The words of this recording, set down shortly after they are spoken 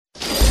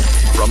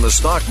From the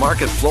stock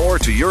market floor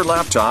to your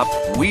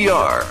laptop, we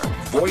are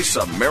Voice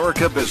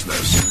America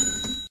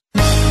Business.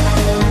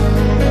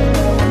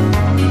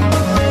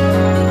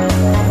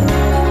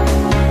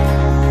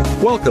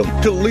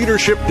 Welcome to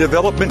Leadership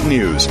Development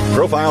News,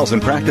 profiles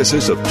and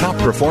practices of top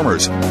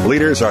performers.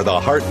 Leaders are the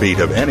heartbeat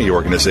of any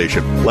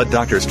organization. Let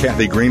Drs.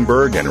 Kathy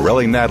Greenberg and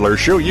Relly Nadler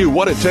show you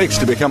what it takes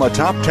to become a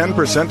top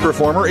 10%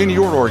 performer in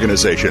your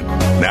organization.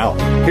 Now,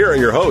 here are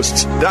your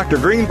hosts, Dr.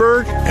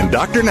 Greenberg and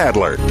Dr.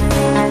 Nadler.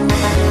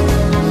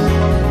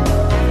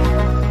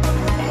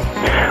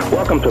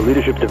 Welcome to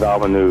Leadership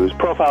Development News,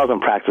 profiles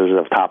and practices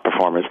of top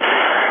performers.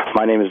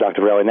 My name is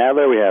Dr. Relly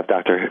Nadler. We have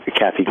Dr.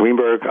 Kathy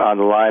Greenberg on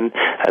the line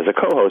as a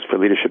co-host for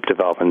Leadership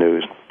Development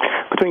News.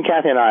 Between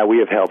Kathy and I, we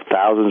have helped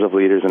thousands of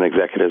leaders and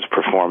executives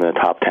perform in the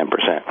top 10%.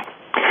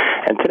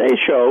 And today's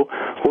show,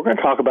 we're going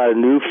to talk about a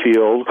new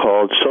field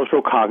called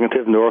social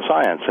cognitive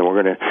neuroscience, and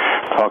we're going to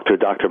talk to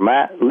Dr.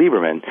 Matt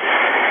Lieberman.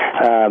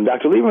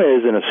 Dr. Lieberman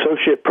is an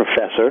associate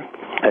professor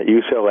at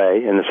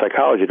UCLA in the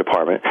psychology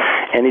department,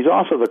 and he's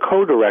also the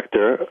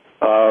co-director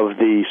of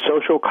the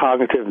Social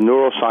Cognitive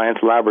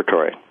Neuroscience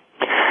Laboratory.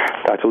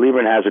 Dr.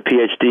 Lieberman has a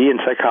PhD in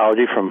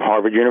psychology from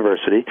Harvard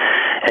University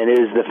and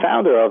is the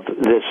founder of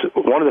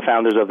one of the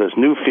founders of this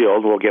new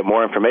field. We'll get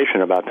more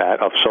information about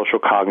that, of social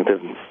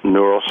cognitive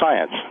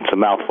neuroscience. It's a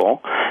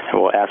mouthful,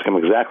 and we'll ask him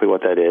exactly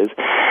what that is.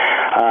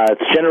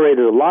 It's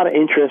generated a lot of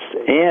interest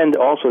and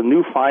also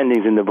new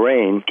findings in the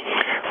brain,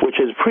 which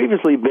has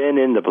previously been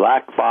in the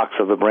black box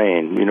of the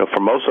brain. You know,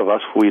 for most of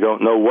us, we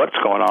don't know what's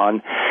going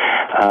on,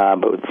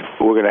 but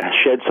we're going to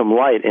shed some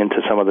light into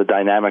some of the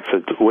dynamics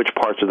of which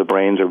parts of the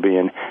brains are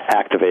being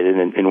activated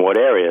in what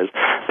areas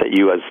that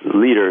you as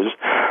leaders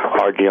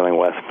are dealing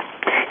with.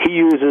 He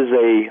uses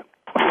a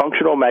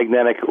functional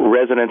magnetic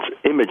resonance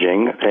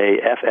imaging, a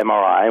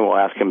fMRI, and we'll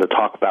ask him to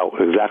talk about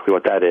exactly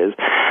what that is,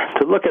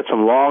 to look at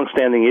some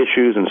long-standing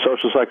issues in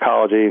social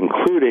psychology,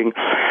 including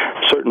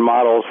certain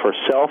models for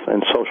self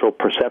and social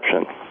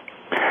perception.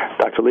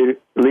 Dr.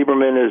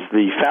 Lieberman is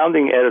the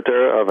founding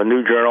editor of a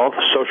new journal,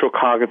 Social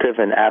Cognitive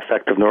and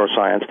Affective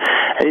Neuroscience,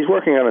 and he's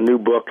working on a new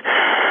book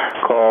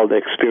called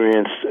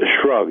Experience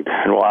Shrugged,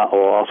 and we'll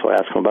also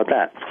ask him about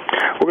that.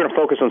 We're going to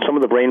focus on some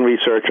of the brain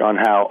research on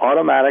how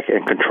automatic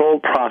and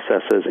controlled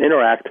processes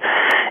interact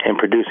in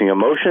producing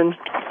emotion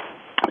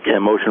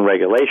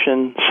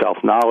regulation,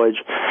 self-knowledge,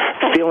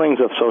 feelings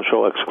of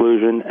social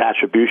exclusion,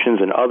 attributions,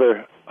 and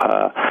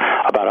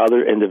about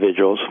other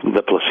individuals,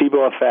 the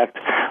placebo effect,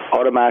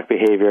 automatic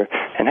behavior,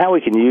 and how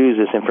we can use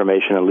this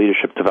information in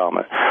leadership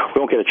development. We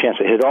won't get a chance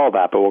to hit all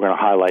that, but we're going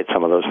to highlight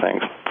some of those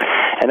things.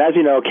 And as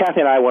you know, Kathy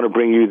and I want to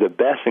bring you the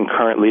best in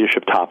current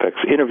leadership topics,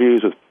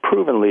 interviews with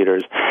proven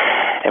leaders,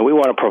 and we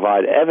want to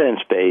provide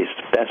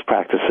evidence-based best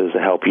practices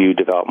to help you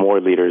develop more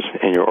leaders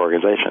in your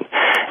organization.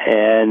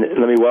 And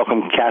let me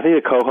welcome Kathy,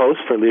 the co-host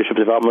for Leadership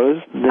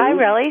Development News. Hi,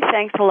 Relly.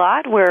 Thanks a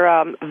lot. We're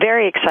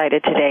very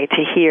excited today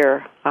to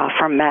hear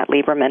from Matt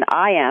Lieberman.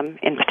 I am,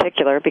 in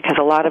particular, because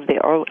a lot of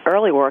the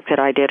early work that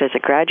I did as a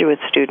graduate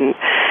student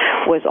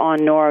was on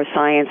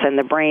neuroscience and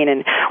the brain.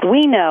 And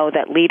we know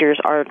that leaders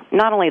are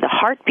not only the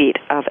heartbeat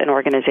of an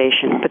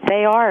organization, but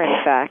they are,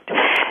 in fact,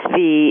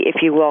 the,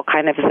 if you will,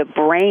 kind of the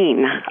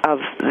brain of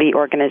the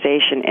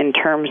organization in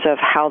terms of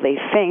how they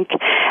think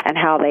and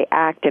how they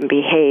act and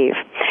behave.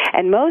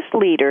 And most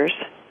leaders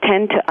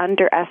tend to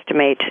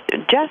underestimate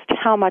just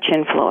how much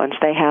influence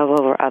they have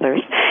over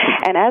others.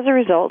 And as a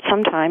result,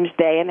 sometimes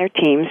they and their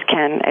teams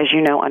can, as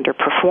you know,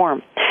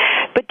 underperform.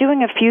 But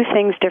doing a few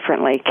things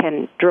differently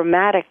can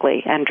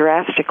dramatically and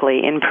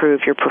drastically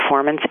improve your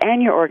performance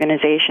and your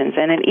organizations.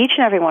 And in each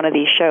and every one of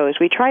these shows,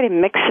 we try to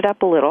mix it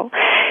up a little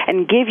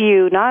and give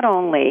you not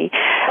only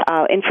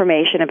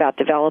information about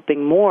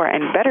developing more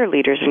and better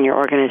leaders in your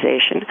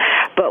organization,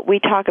 but we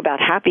talk about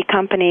happy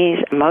companies,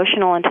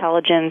 emotional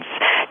intelligence,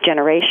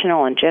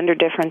 generational and gender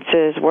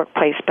differences,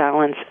 workplace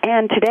balance,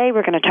 and today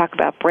we're going to talk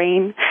about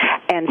brain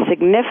and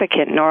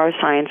significant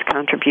neuroscience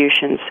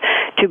contributions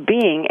to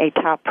being a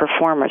top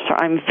performer. So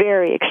I'm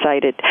very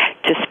excited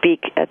to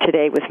speak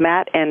today with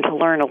Matt and to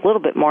learn a little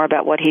bit more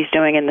about what he's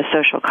doing in the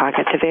social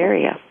cognitive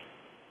area.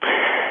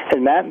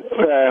 And Matt,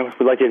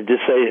 we'd like you to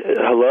just say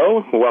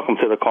hello. Welcome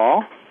to the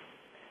call.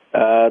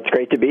 It's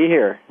great to be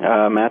here.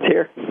 Matt's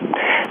here.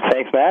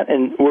 Thanks, Matt.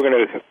 And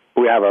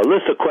we have a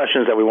list of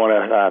questions that we want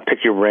to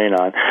pick your brain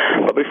on.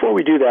 But before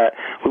we do that,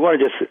 we want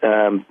to just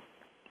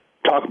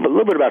talk a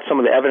little bit about some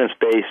of the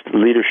evidence-based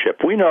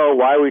leadership. We know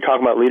why we talk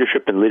about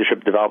leadership in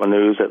Leadership Development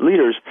News, that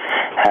leaders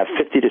have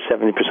 50 to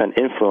 70%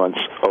 influence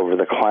over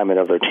the climate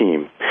of their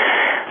team.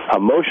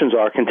 Emotions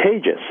are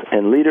contagious,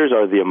 and leaders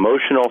are the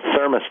emotional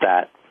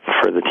thermostat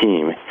for the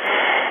team.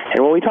 And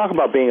when we talk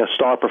about being a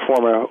star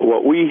performer,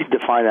 what we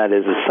define that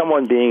as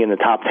someone being in the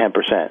top 10%.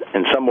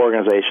 In some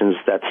organizations,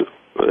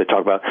 they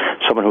talk about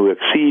someone who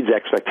exceeds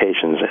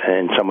expectations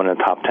and someone in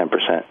the top 10%.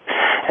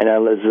 And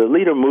as the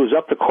leader moves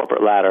up the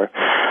corporate ladder,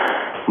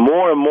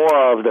 more and more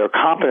of their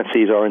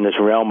competencies are in this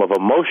realm of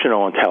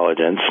emotional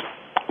intelligence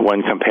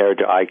when compared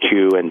to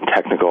IQ and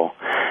technical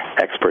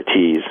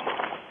expertise.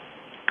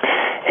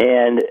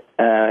 And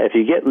if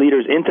you get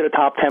leaders into the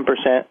top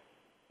 10%,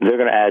 they're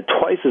going to add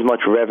twice as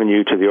much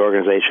revenue to the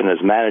organization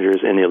as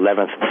managers in the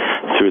 11th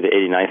through the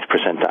 89th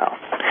percentile.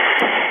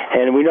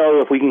 And we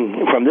know if we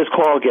can, from this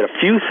call, get a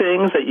few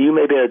things that you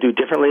may be able to do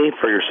differently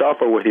for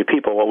yourself or with your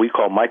people, what we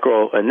call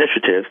micro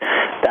initiatives,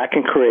 that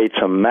can create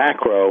some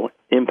macro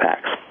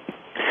impacts.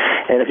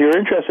 And if you're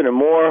interested in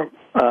more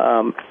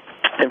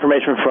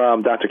information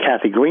from Dr.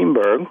 Kathy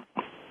Greenberg,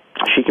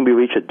 she can be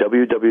reached at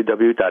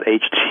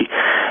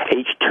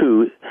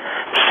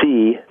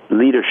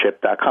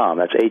www.h2cleadership.com.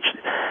 That's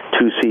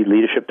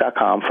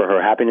h2cleadership.com for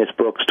her happiness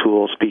books,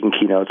 tools, speaking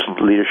keynotes,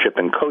 leadership,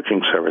 and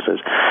coaching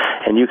services.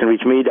 And you can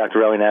reach me,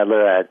 Dr. Ellie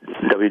Nadler, at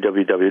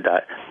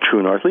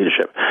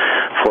www.truenorthleadership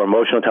for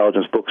emotional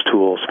intelligence books,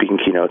 tools, speaking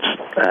keynotes,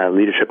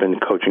 leadership, and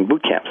coaching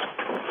boot camps.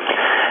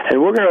 And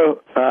we're going to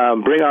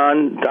bring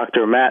on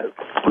Dr. Matt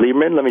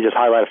Lieberman. Let me just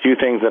highlight a few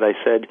things that I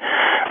said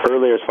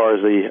earlier as far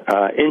as the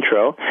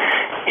intro.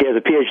 He has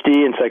a Ph.D.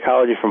 in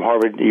psychology from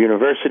Harvard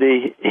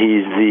University.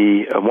 He's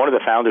one of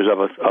the founders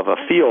of a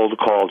field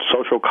called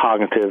social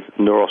cognitive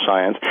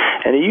neuroscience,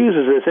 and he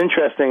uses this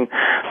interesting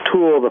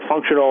tool, the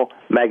functional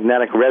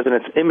magnetic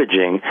resonance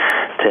imaging,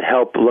 to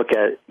help look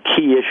at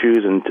key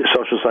issues in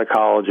social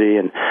psychology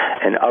and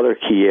other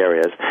key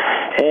areas.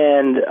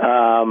 And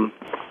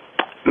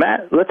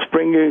Matt, let's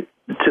bring you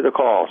to the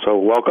call. So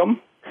welcome.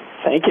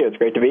 Thank you. It's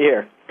great to be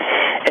here.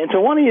 And so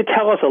why don't you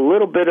tell us a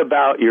little bit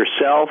about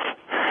yourself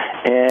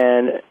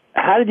and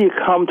how did you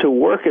come to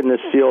work in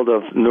this field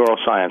of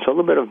neuroscience? A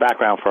little bit of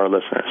background for our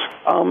listeners.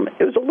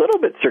 It was a little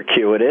bit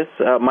circuitous.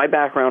 My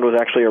background was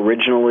actually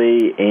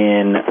originally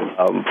in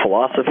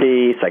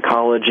philosophy,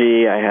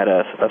 psychology. I had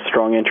a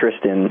strong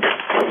interest in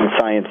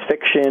science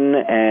fiction,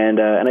 and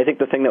I think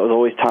the thing that was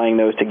always tying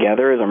those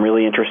together is I'm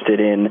really interested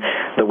in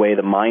the way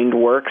the mind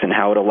works and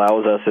how it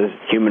allows us as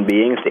human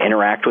beings to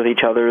interact with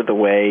each other the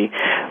way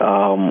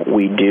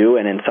we do.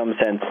 And in some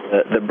sense,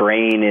 the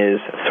brain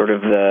is sort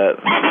of the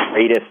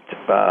greatest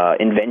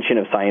invention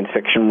of science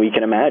fiction we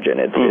can imagine.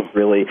 It's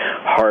really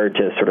hard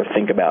to sort of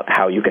think about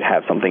how you could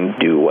have something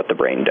do what the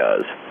brain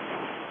does.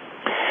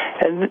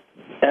 And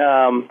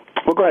well,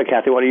 go ahead,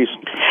 Kathy. What do you?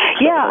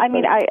 Yeah, I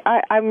mean, I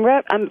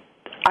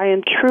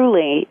am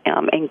truly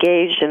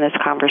engaged in this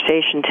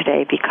conversation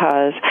today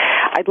because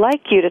I'd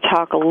like you to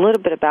talk a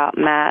little bit about,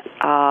 Matt,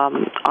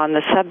 on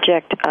the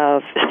subject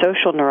of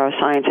social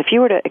neuroscience. If you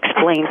were to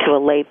explain to a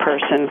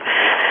layperson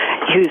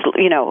who's,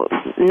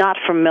 not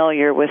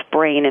familiar with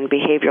brain and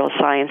behavioral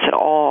science at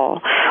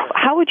all,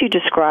 how would you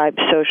describe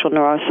social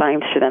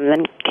neuroscience to them?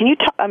 Then can you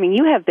talk,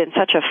 you have been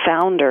such a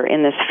founder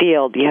in this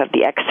field. You have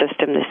the X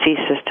system, the C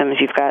systems.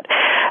 You've got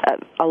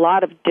a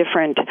lot of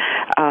different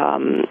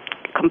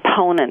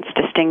components,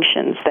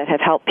 distinctions that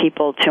have helped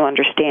people to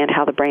understand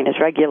how the brain is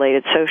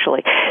regulated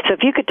socially. So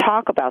if you could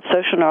talk about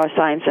social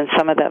neuroscience and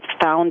some of the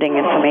founding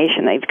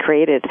information they've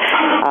created,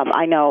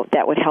 I know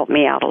that would help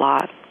me out a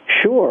lot.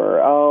 Sure.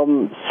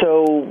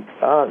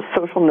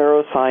 Social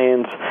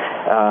neuroscience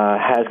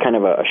has kind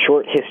of a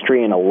short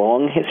history and a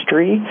long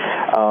history.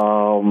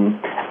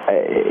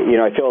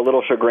 I feel a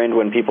little chagrined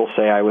when people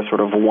say I was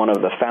sort of one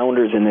of the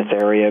founders in this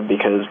area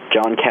because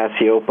John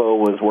Cacioppo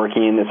was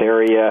working in this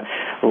area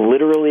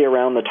literally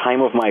around the time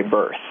of my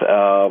birth.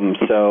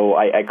 So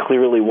I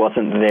clearly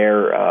wasn't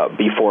there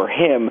before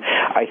him.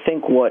 I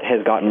think what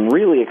has gotten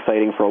really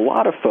exciting for a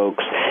lot of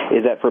folks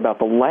is that for about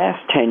the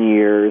last 10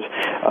 years,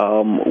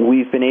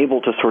 we've been able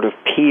to sort of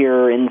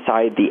peer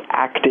inside the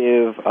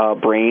active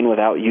brain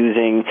without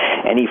using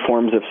any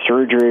forms of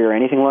surgery or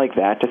anything like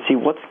that to see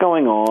what's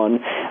going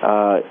on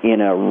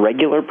in a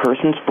regular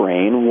person's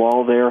brain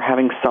while they're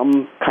having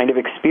some kind of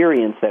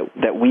experience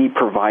that we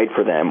provide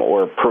for them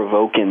or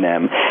provoke in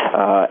them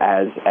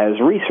as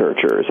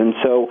researchers. And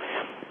so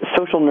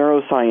social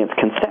neuroscience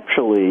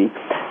conceptually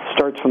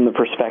starts from the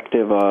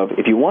perspective of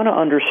if you want to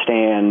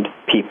understand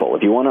people,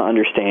 if you want to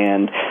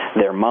understand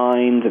their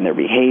minds and their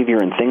behavior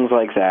and things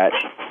like that,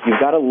 you've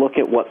got to look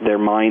at what their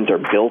minds are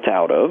built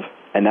out of,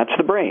 and that's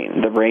the brain.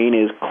 The brain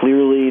is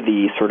clearly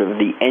the sort of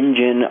the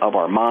engine of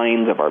our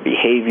minds, of our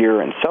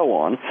behavior, and so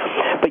on.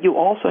 But you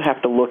also have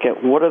to look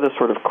at what are the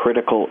sort of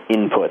critical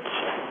inputs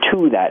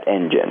to that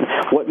engine.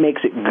 What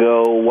makes it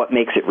go? What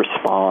makes it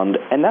respond?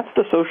 And that's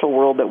the social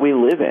world that we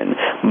live in.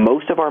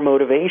 Most of our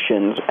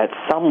motivations at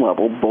some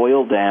level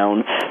boil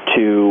down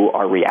to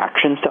our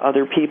reactions to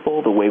other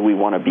people, the way we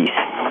want to be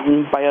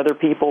seen by other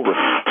people,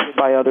 respected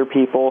by other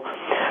people.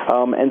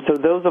 And so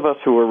those of us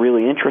who are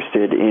really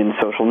interested in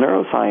social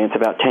neuroscience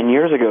about 10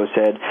 years ago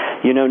said,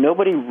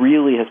 nobody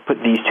really has put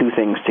these two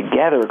things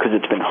together because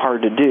it's been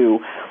hard to do.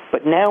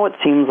 But now it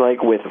seems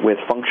like with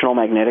functional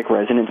magnetic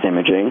resonance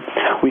imaging,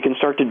 we can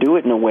start to do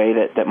it in a way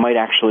that might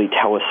actually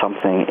tell us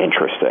something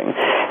interesting.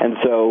 And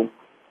so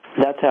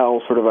that's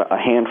how sort of a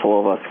handful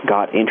of us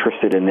got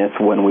interested in this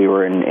when we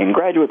were in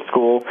graduate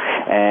school,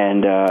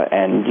 and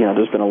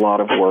there's been a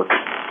lot of work,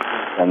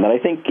 and that I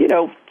think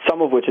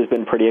some of which has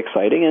been pretty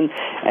exciting,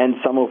 and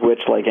some of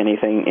which, like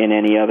anything in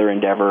any other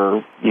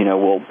endeavor,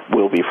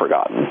 will be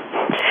forgotten.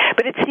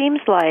 But it seems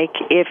like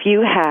if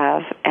you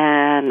have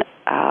an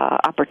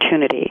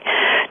opportunity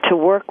to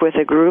work with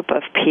a group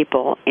of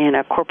people in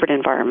a corporate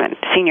environment,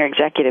 senior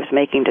executives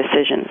making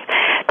decisions,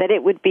 that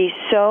it would be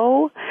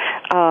so,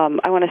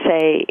 I want to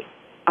say,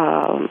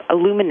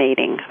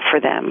 illuminating for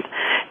them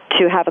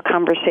to have a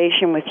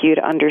conversation with you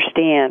to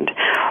understand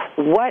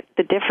what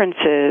the difference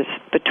is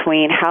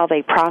between how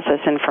they process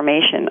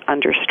information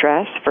under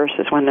stress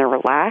versus when they're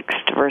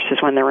relaxed versus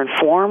when they're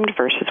informed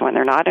versus when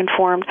they're not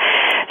informed.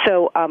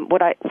 So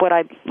what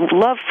I'd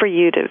love for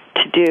you to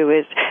do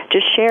is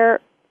just share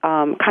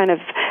kind of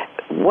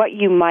what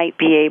you might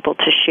be able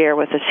to share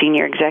with a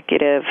senior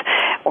executive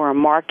or a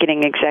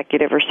marketing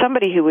executive or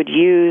somebody who would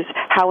use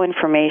how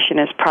information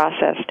is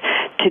processed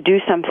to do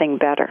something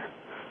better.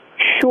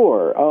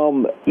 Sure.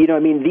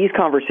 These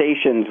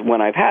conversations,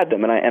 when I've had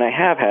them, and I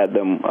have had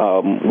them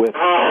with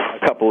a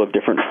couple of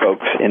different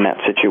folks in that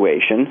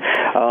situation,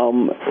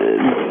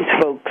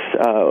 these folks,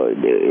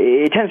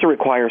 it tends to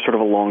require sort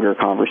of a longer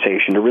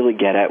conversation to really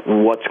get at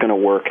what's going to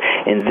work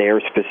in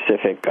their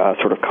specific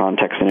sort of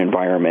context and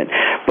environment.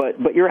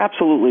 But you're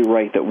absolutely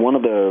right that one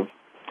of the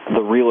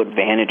real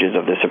advantages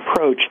of this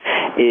approach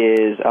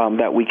is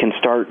that we can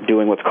start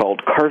doing what's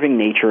called carving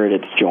nature at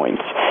its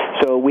joints.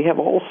 So we have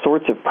all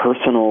sorts of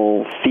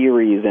personal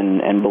theories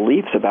and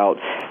beliefs about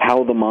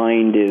how the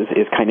mind is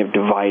kind of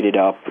divided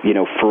up.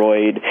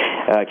 Freud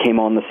came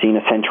on the scene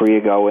a century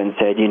ago and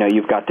said,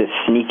 you've got this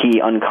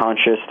sneaky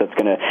unconscious that's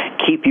going to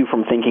keep you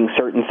from thinking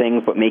certain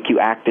things but make you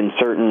act in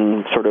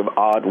certain sort of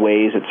odd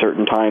ways at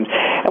certain times.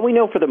 And we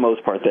know for the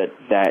most part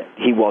that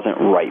he wasn't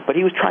right. But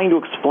he was trying to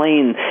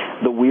explain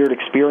the weird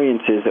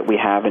experiences that we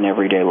have in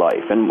everyday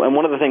life. And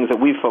one of the things that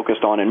we've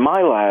focused on in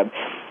my lab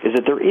is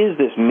that there is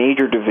this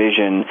major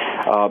division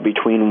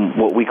between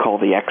what we call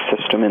the X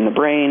system in the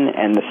brain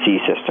and the C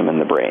system in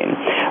the brain.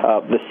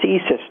 The C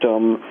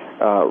system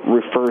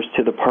refers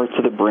to the parts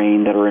of the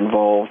brain that are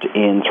involved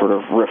in sort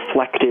of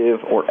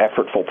reflective or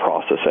effortful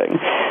processing.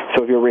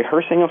 So if you're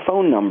rehearsing a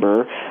phone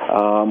number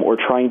or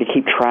trying to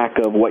keep track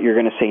of what you're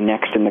going to say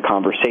next in the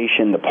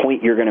conversation, the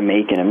point you're going to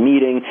make in a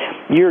meeting,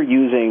 you're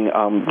using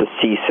the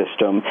C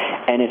system,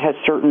 and it has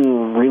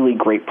certain really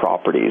great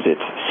properties.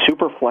 It's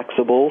super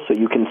flexible, so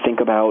you can think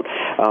about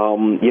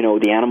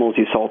the animals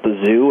you saw at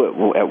the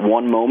zoo at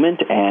one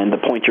moment and the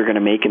point you're going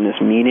to make in this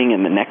meeting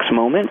in the next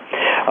moment.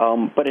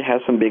 But it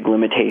has some big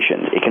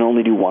limitations. It can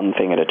only do one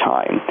thing at a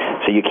time.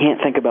 So you can't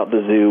think about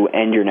the zoo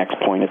and your next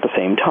point at the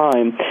same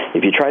time.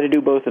 If you try to do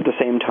both at the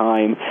same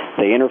time,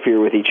 they interfere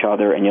with each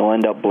other, and you'll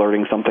end up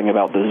blurting something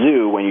about the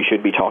zoo when you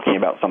should be talking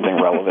about something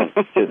relevant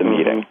to the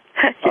meeting.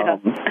 Yeah.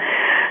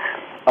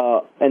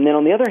 And then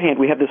on the other hand,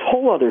 we have this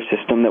whole other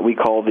system that we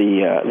call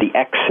the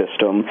X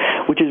system,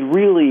 which is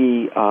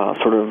really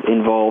sort of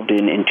involved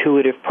in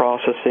intuitive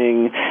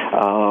processing,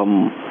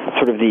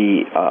 sort of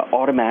the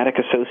automatic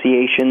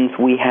associations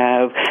we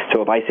have. So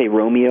if I say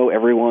Romeo,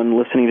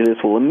 everyone listening to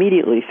this will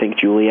immediately think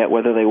Juliet,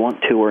 whether they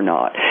want to or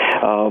not.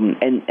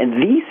 And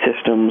these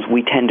systems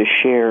we tend to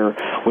share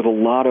with a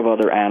lot of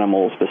other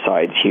animals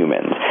besides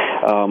humans.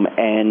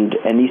 And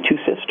these two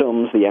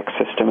systems, the X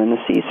system and the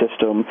C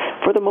system,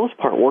 for the most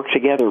part work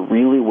together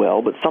really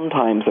well, but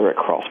sometimes they're at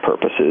cross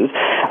purposes,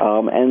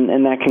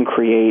 and that can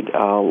create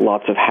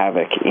lots of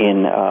havoc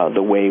in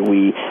the way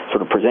we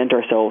sort of present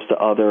ourselves to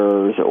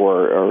others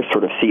or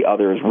sort of see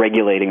others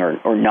regulating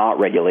or not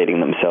regulating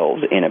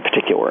themselves in a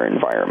particular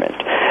environment.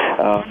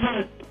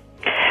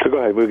 So go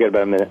ahead. We've got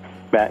about a minute.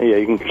 Matt, yeah,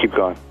 you can keep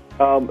going.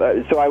 So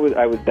that was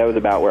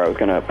about where I was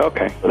going to put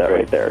that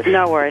right there.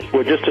 No worries.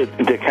 Well, just to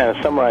kind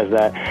of summarize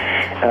that,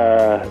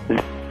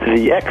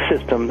 the X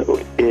system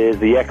is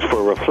the X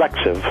for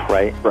reflexive,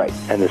 right? Right.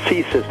 And the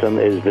C system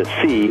is the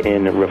C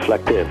in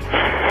reflective.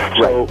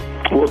 So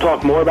we'll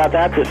talk more about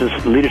that. This is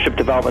Leadership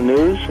Development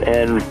News,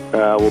 and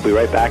we'll be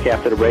right back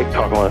after the break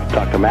talking with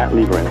Dr. Matt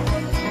Lieberman.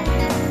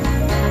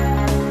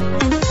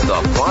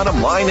 The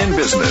bottom line in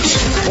business.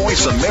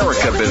 Voice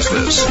America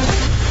Business.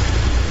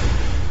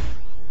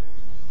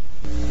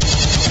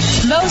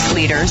 Most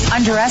leaders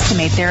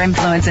underestimate their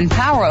influence and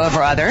power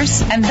over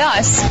others and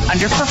thus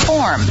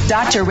underperform.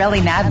 Dr.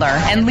 Relly Nadler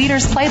and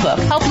Leaders Playbook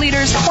help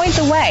leaders point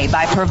the way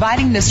by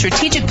providing the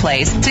strategic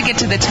plays to get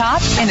to the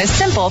top in a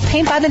simple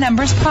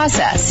paint-by-the-numbers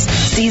process.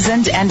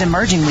 Seasoned and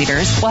emerging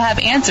leaders will have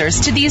answers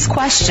to these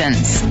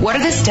questions. What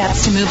are the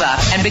steps to move up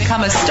and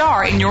become a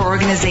star in your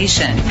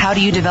organization? How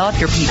do you develop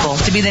your people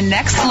to be the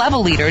next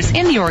level leaders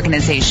in the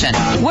organization?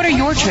 What are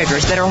your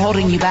triggers that are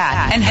holding you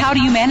back, and how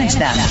do you manage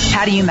them?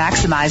 How do you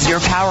maximize your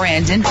power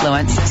and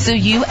influence so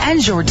you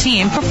and your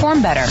team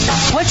perform better?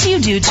 What do you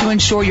do to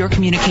ensure your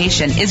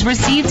communication is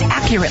received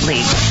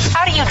accurately?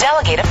 How do you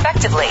delegate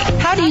effectively?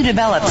 How do you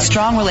develop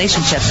strong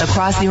relationships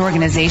across the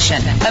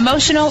organization?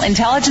 Emotional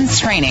intelligence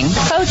training,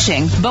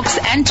 coaching, books,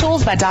 and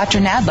tools by Dr.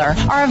 Nadler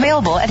are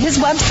available at his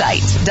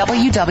website,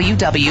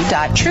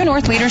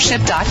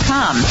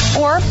 www.truenorthleadership.com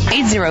or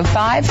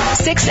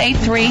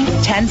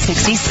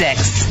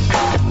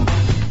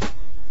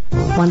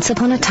 805-683-1066. Once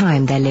upon a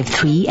time, there lived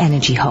 3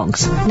 energy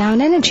hogs. Now,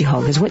 an energy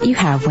hog is what you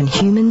have when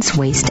humans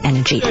waste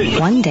energy.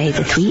 One day,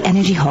 the 3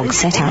 energy hogs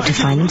set out to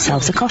find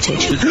themselves a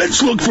cottage.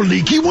 Let's look for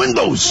leaky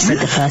windows, said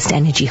the first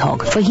energy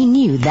hog, for he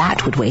knew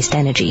that would waste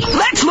energy.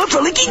 Let's look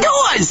for leaky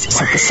doors,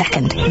 said the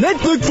second.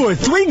 Let's look for a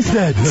swing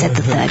set, said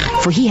the third,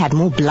 for he had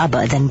more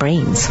blubber than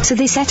brains. So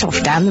they set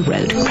off down the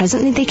road.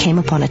 Presently, they came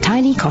upon a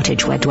tiny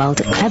cottage where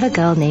dwelled a clever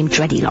girl named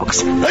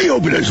Dreadylocks. I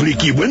hope it has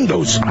leaky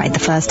windows, cried the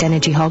first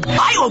energy hog.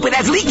 I hope it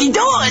has leaky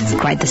doors,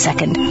 cried the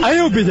second. I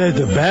hope it has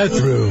a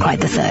bathroom,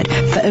 cried the third,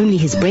 for only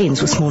his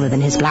brains were smaller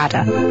than his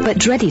bladder. But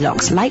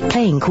Dreadylocks liked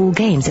playing cool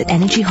games at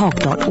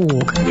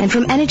energyhog.org, and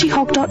from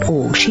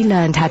energyhog.org she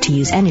learned how to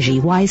use energy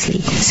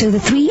wisely. So the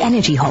 3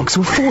 energy hogs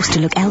were forced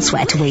to look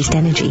elsewhere to waste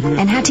energy,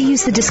 and had to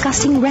use the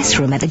disgusting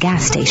restroom at the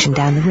gas station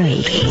down the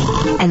road.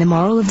 And the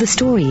moral of the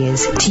story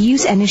is, to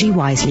use energy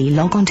wisely,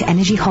 log on to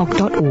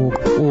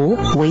energyhog.org, or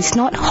waste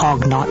not,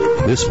 hog not.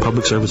 This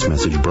public service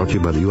message brought to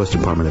you by the U.S.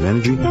 Department of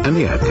Energy and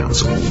the Ad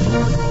Council.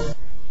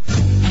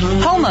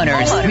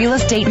 Homeowners, real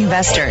estate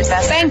investors,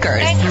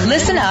 bankers,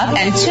 listen up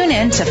and tune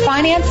in to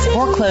Finance,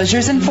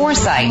 Foreclosures, and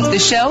Foresight, the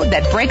show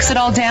that breaks it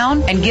all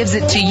down and gives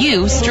it to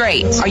you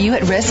straight. Are you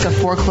at risk of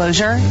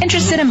foreclosure?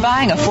 Interested in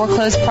buying a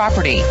foreclosed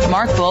property?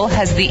 Mark Bull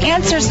has the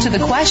answers to the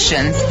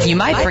questions you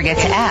might forget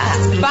to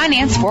ask.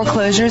 Finance,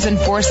 Foreclosures, and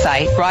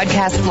Foresight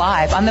broadcasts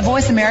live on the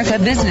Voice America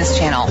Business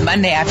Channel,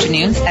 Monday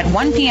afternoons at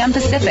 1 p.m.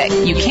 Pacific.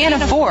 You can't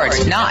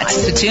afford not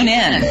to tune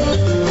in.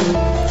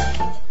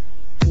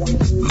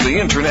 The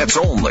Internet's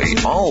only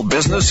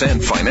all-business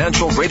and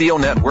financial radio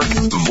network,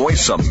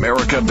 Voice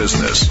America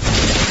Business.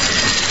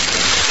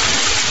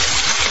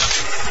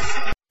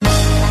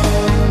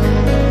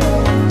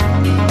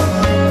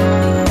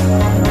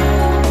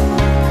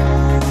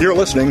 You're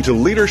listening to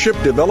Leadership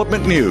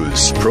Development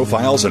News,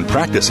 profiles and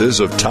practices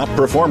of top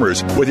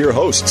performers with your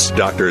hosts,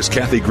 Drs.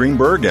 Kathy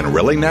Greenberg and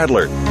Relly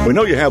Nadler. We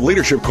know you have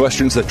leadership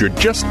questions that you're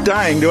just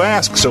dying to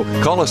ask, so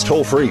call us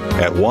toll-free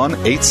at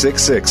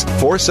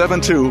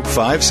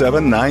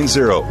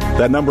 1-866-472-5790.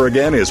 That number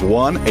again is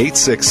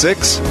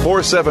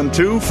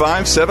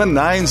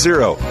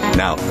 1-866-472-5790.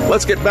 Now,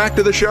 let's get back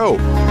to the show.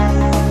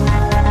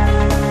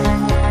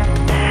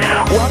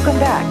 Welcome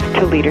back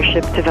to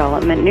Leadership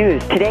Development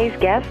News. Today's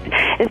guest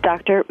is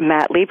Dr.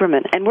 Matt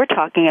Lieberman, and we're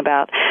talking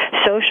about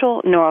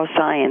social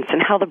neuroscience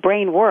and how the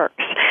brain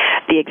works,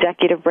 the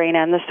executive brain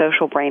and the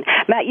social brain.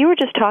 Matt, you were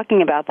just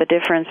talking about the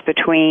difference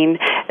between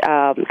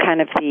kind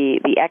of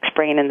the X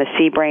brain and the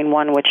C brain,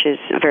 one which is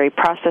very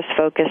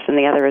process-focused and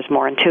the other is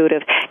more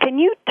intuitive. Can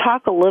you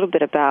talk a little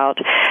bit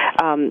about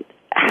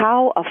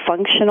how a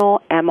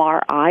functional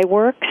MRI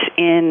works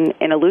in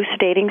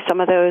elucidating some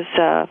of those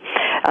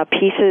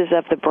pieces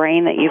of the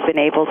brain that you've been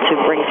able to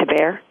bring to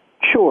bear?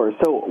 Sure.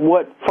 So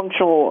what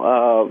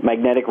functional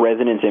magnetic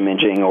resonance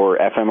imaging, or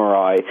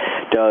fMRI,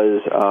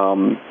 does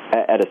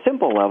at a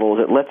simple level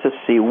is it lets us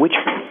see which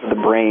parts of the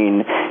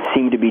brain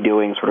seem to be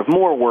doing sort of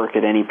more work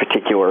at any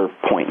particular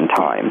point in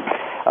time.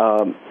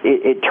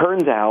 It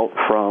turns out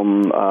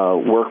from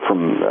work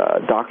from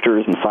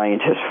doctors and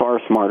scientists far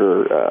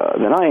smarter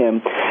than I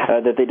am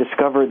that they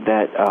discovered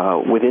that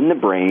within the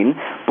brain,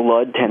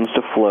 blood tends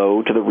to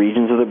flow to the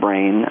regions of the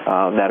brain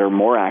that are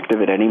more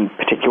active at any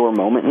particular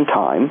moment in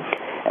time.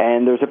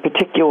 And there's a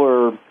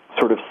particular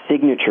sort of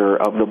signature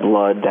of the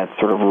blood that's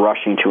sort of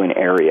rushing to an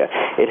area.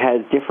 It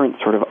has different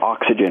sort of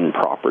oxygen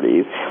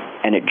properties,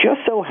 and it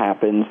just so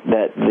happens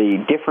that the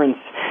difference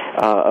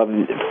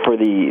for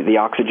the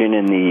oxygen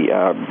in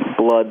the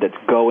blood that's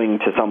going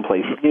to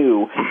someplace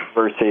new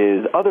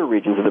versus other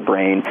regions of the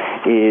brain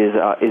is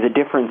a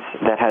difference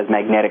that has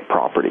magnetic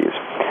properties.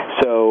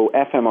 So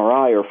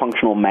fMRI, or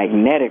functional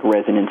magnetic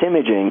resonance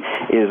imaging,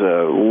 is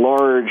a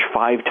large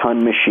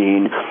 5-ton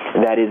machine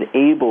that is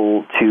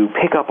able to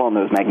pick up on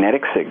those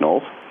magnetic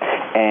signals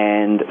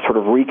and sort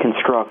of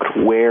reconstruct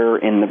where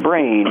in the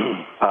brain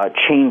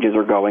changes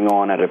are going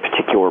on at a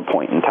particular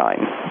point in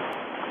time.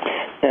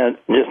 And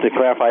just to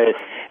clarify,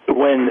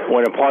 when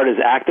a part is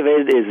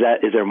activated, is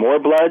there more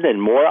blood and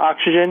more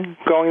oxygen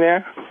going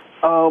there?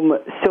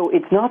 So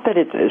it's not that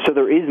so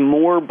there is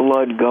more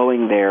blood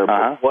going there,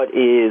 but what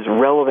is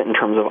relevant in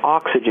terms of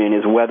oxygen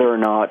is whether or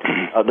not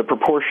the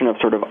proportion of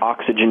sort of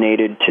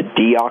oxygenated to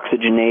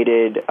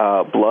deoxygenated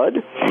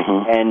blood,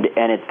 and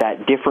it's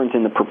that difference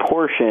in the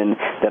proportion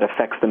that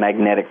affects the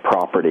magnetic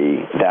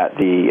property that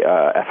the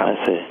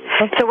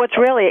fMRI. So what's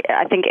really,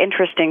 I think,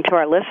 interesting to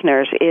our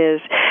listeners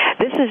is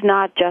this is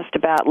not just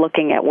about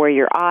looking at where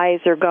your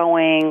eyes are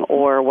going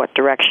or what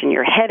direction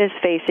your head is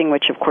facing,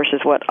 which, of course,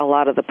 is what a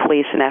lot of the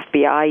police and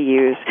FBI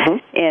use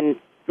in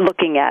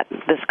looking at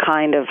this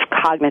kind of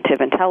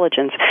cognitive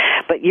intelligence.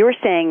 But you're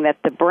saying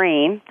that the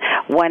brain,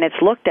 when it's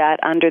looked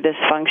at under this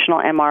functional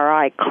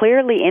MRI,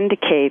 clearly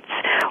indicates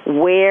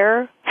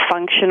where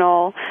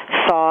functional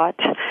thought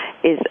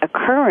is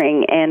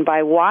occurring, and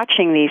by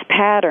watching these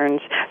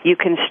patterns, you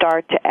can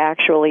start to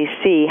actually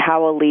see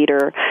how a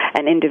leader,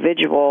 an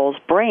individual's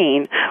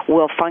brain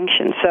will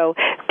function. So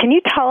can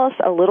you tell us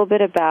a little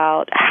bit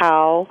about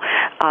how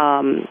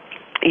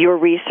your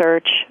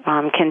research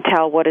can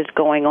tell what is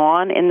going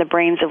on in the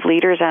brains of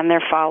leaders and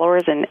their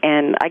followers.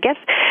 And I guess,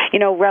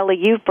 Relly,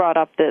 you've brought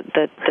up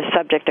the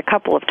subject a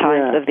couple of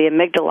times of the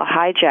amygdala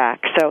hijack.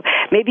 So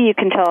maybe you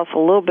can tell us a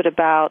little bit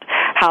about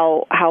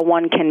how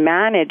one can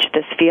manage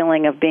this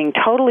feeling of being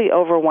totally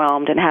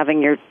overwhelmed and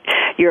having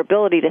your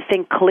ability to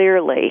think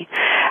clearly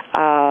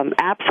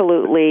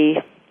absolutely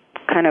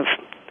kind of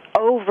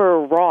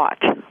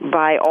overwrought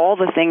by all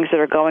the things that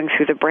are going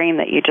through the brain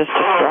that you just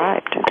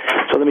described.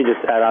 So let me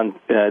just add on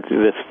to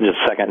this just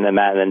a second, and then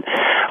Matt. And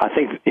I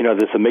think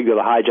this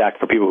amygdala hijack,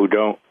 for people who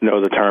don't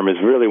know the term, is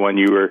really when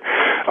you were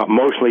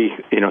emotionally,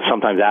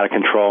 sometimes out of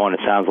control, and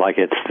it sounds like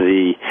it's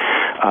the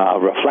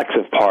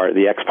reflexive part,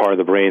 the X part of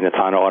the brain that's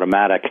on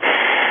automatic.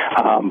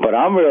 But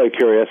I'm really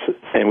curious,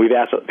 and we've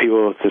asked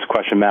people this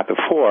question, Matt,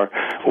 before.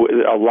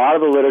 A lot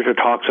of the literature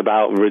talks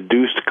about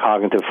reduced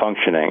cognitive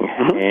functioning,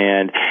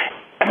 and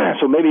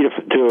so maybe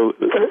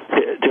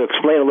to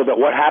explain a little bit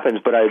what happens,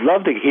 but I'd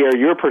love to hear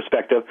your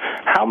perspective.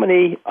 How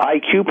many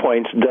IQ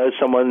points does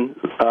someone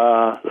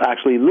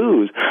actually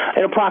lose?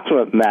 An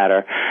approximate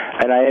matter.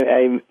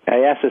 And I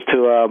asked this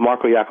to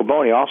Marco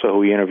Iacoboni also, who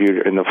we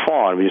interviewed in the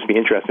fall, and it would just be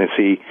interesting to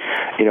see,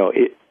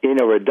 in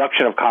a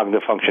reduction of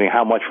cognitive functioning,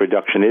 how much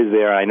reduction is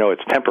there? I know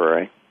it's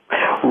temporary.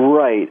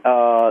 Right.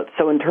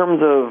 So in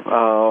terms of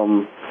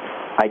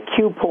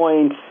IQ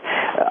points,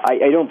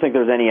 I don't think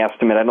there's any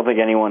estimate. I don't think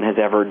anyone has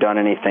ever done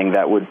anything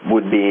that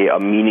would be a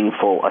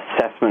meaningful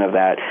assessment of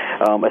that.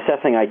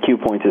 Assessing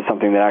IQ points is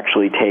something that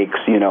actually takes,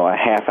 a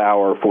half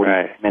hour, 40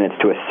 minutes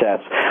to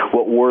assess.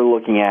 What we're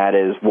looking at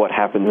is what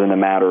happens in a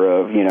matter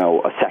of,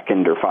 a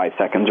second or 5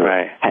 seconds or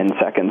 10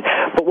 seconds.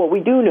 But what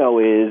we do know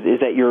is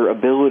that your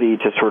ability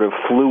to sort of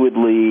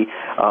fluidly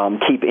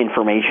keep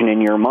information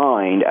in your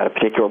mind at a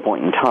particular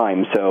point in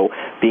time, so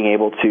being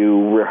able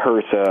to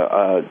rehearse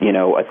a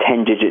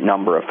 10-digit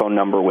number, a phone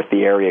number with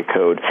the area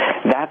code,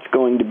 that's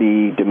going to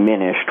be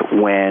diminished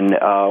when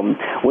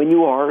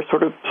you are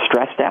sort of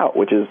stressed out,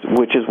 which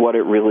is what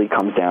it really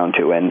comes down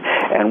to.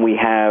 And we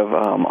have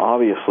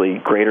obviously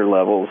greater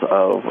levels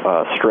of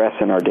stress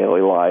in our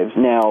daily lives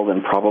now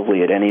than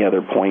probably at any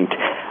other point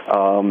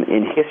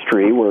in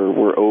history.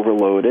 We're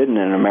overloaded, and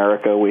in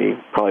America we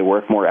probably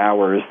work more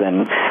hours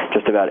than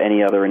just about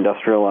any other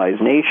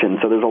industrialized nation.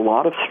 So there's a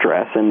lot of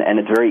stress, and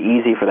it's very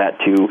easy for that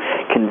to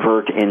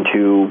convert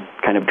into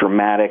kind of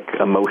dramatic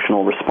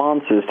emotional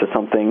responses to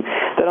something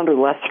that under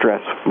less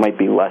stress might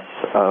be less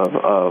of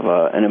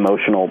an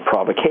emotional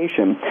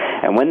provocation.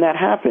 And when that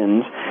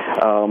happens,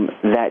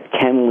 that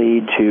can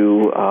lead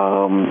to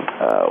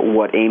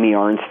what Amy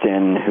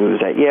Arnsten,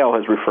 who's at Yale,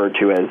 has referred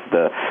to as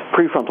the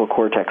prefrontal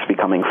cortex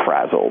becoming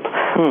frazzled.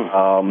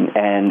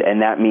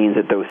 And that means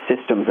that those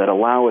systems that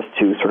allow us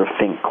to sort of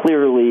think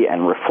clearly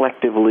and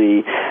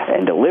reflectively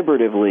and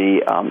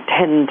deliberatively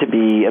tend to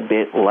be a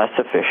bit less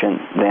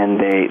efficient than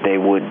they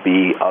would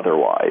be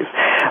otherwise.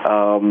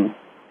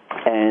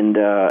 And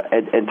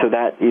so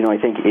that, I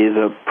think, is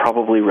a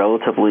probably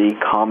relatively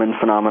common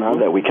phenomenon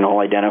that we can all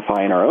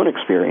identify in our own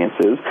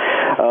experiences.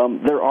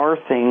 There are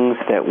things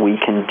that we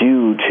can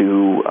do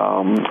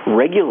to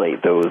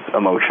regulate those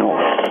emotional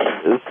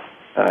responses.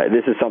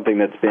 This is something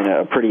that's been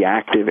a pretty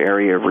active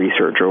area of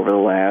research over the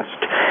last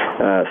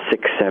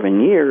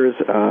 6-7 years,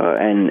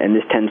 and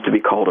this tends to be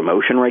called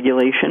emotion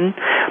regulation.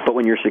 But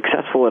when you're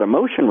successful at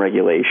emotion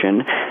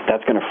regulation,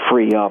 that's going to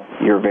free up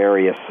your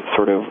various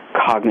sort of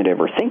cognitive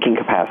or thinking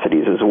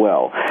capacities as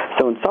well.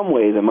 So in some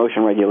ways,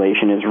 emotion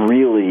regulation is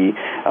really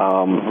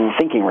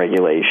thinking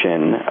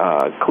regulation,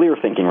 clear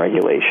thinking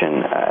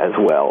regulation as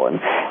well.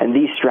 And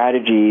these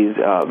strategies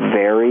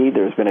vary.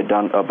 There's been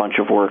a bunch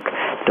of work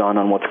done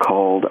on what's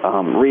called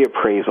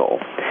reappraisal.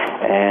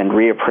 And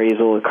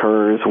reappraisal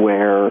occurs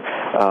where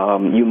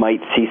you might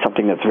see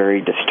something that's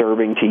very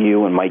disturbing to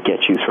you and might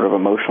get you sort of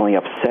emotionally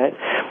upset,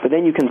 but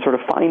then you can sort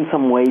of find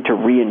some way to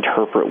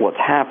reinterpret what's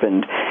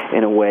happened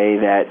in a way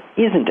that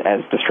isn't as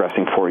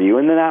distressing for you,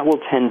 and then that will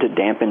tend to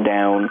dampen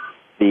down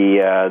the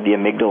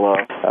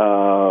amygdala,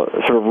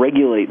 sort of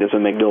regulate this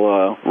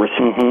amygdala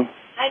response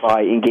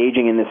by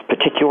engaging in this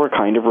particular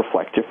kind of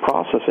reflective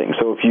processing.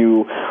 So if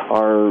you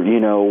are,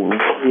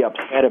 really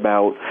upset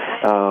about,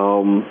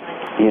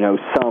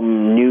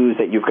 some news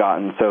that you've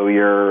gotten, so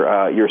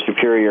your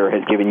superior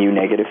has given you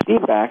negative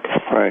feedback,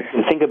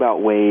 and think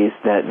about ways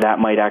that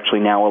might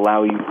actually now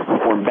allow you to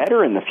perform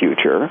better in the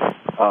future,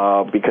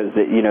 because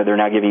they're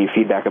now giving you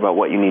feedback about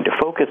what you need to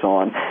focus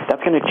on.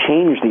 That's going to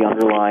change the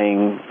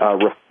underlying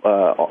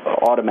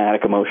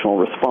automatic emotional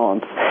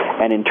response,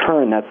 and in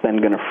turn, that's then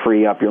going to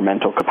free up your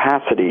mental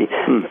capacity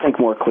to think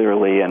more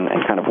clearly and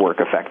kind of work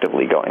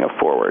effectively going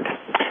forward.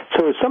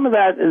 So some of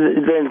that,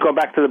 then going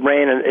back to the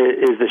brain,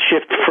 is the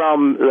shift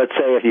from, let's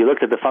say, if you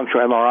looked at the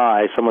functional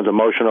MRI, someone's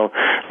emotional,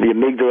 the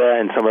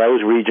amygdala and some of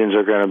those regions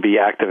are going to be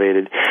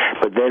activated.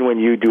 But then when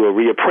you do a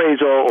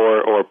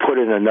reappraisal or put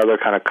in another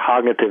kind of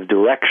cognitive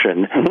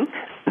direction,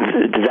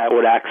 that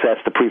would access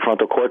the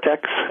prefrontal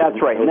cortex?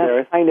 That's right, and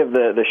that's kind of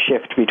the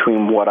shift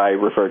between what I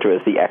refer to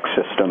as the X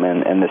system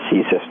and the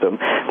C system.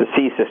 The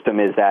C system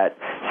is that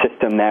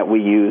system that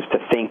we use to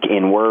think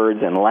in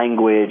words and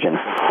language and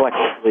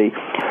flexibly,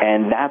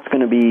 and that's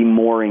going to be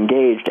more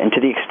engaged. And to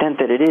the extent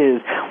that it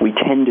is, we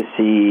tend to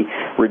see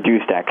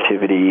reduced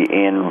activity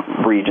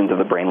in regions of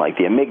the brain like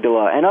the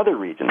amygdala and other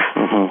regions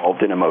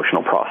involved in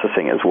emotional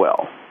processing as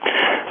well.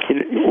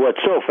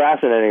 What's so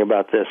fascinating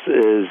about this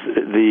is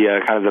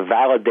the kind of the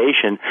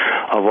validation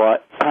of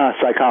what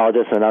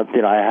psychologists, and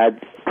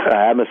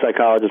I'm a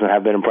psychologist and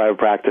have been in private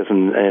practice,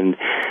 and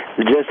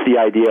just the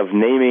idea of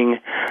naming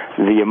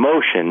the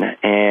emotion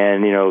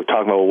and,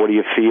 talking about what do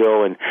you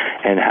feel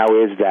and how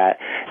is that.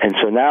 And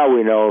so now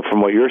we know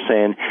from what you're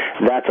saying,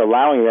 that's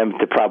allowing them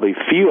to probably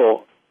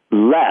feel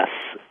less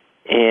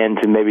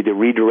and to maybe to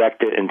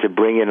redirect it and to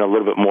bring in a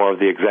little bit more of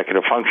the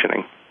executive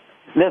functioning.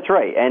 That's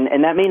right,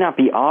 and that may not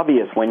be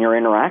obvious when you're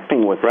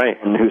interacting with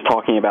someone who's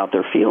talking about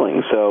their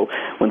feelings. So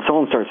when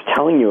someone starts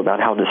telling you about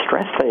how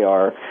distressed they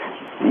are,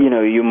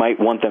 you might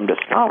want them to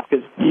stop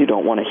because you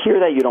don't want to hear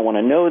that. You don't want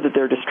to know that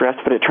they're distressed,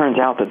 but it turns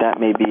out that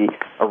may be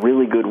a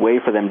really good way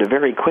for them to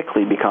very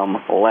quickly become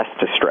less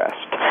distressed.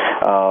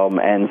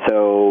 And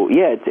so,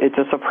 it's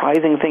a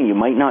surprising thing. You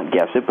might not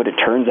guess it, but it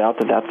turns out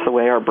that that's the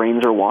way our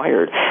brains are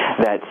wired,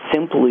 that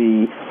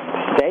simply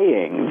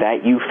saying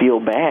that you feel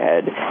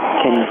bad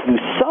can do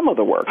some of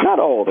the work, not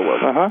all of the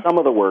work, some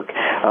of the work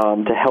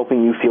to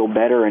helping you feel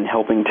better and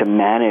helping to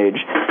manage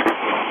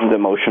the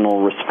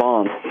emotional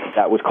response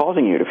that was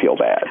causing you to feel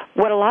bad.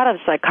 What a lot of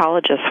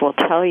psychologists will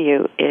tell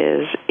you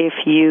is if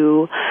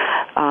you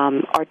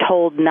are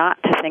told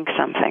not to think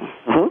something,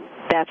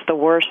 that's the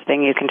worst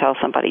thing you can tell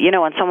somebody.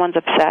 When someone's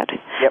upset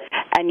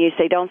and you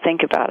say, don't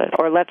think about it,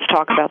 or let's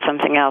talk about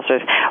something else, or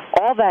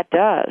all that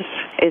does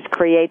is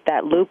create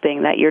that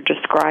looping that you're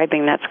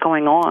describing that's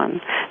going on,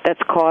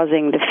 that's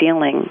causing the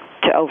feeling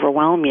to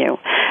overwhelm you,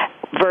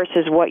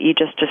 versus what you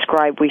just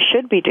described we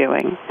should be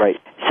doing,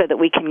 so that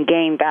we can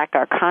gain back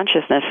our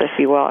consciousness, if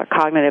you will, our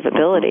cognitive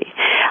ability.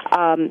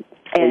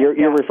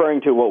 You're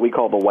referring to what we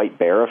call the white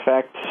bear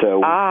effect. So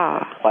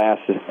class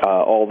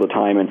all the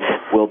time, and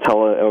we'll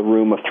tell a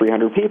room of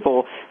 300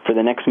 people, for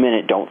the next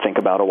minute, don't think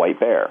about a white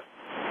bear.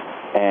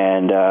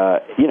 And,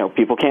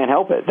 people can't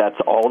help it. That's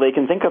all they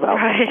can think about.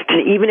 Right.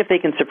 And even if they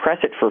can suppress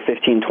it for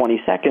 15,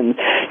 20 seconds,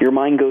 your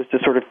mind goes to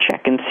sort of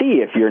check and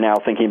see if you're now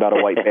thinking about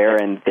a white bear,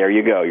 and there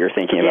you go, you're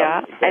thinking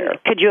about a white bear.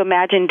 And could you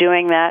imagine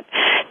doing that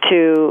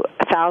to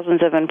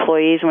thousands of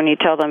employees when you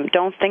tell them,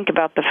 don't think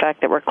about the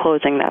fact that we're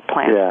closing that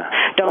plant.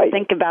 Don't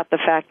think about the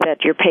fact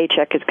that your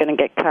paycheck is going to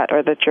get cut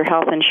or that your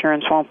health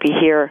insurance won't be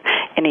here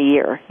in a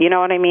year. You know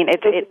what I mean?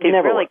 It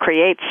really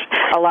creates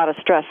a lot of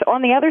stress.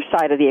 On the other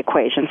side of the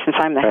equation, since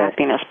I'm the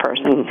happiness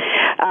person,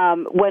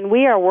 when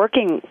we are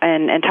working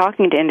and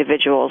talking to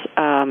individuals,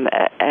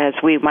 as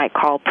we might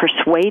call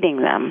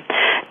persuading them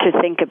to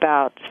think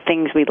about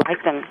things we'd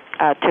like them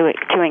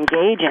to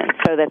engage in,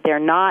 so that they're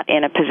not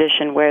in a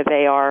position where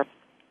they are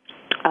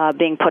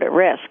being put at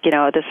risk.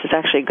 This is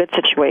actually a good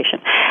situation.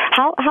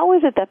 How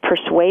is it that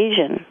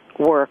persuasion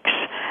works?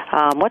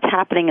 What's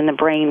happening in the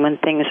brain when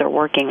things are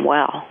working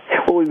well?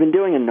 Well, we've been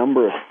doing a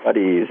number of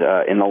studies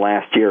in the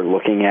last year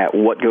looking at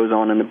what goes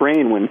on in the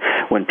brain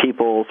when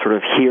people sort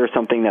of hear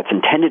something that's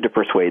intended to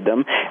persuade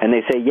them, and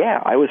they say,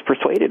 yeah, I was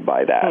persuaded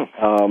by that.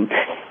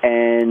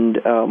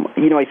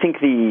 I think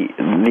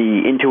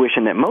the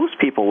intuition that most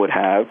people would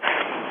have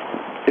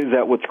is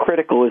that what's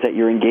critical is that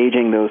you're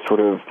engaging those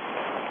sort of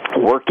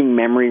working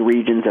memory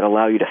regions that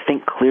allow you to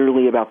think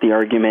clearly about the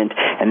argument,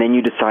 and then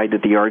you decide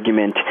that the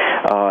argument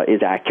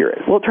is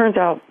accurate. Well, it turns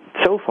out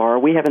so far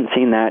we haven't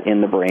seen that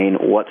in the brain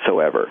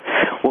whatsoever.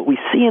 What we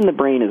see in the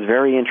brain is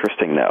very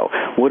interesting, though.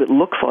 What it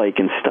looks like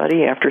in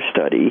study after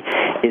study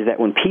is that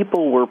when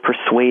people were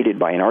persuaded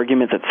by an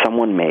argument that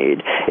someone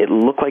made, it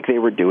looked like they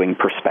were doing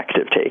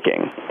perspective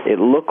taking. It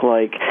looked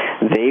like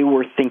they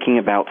were thinking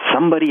about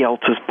somebody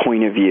else's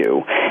point of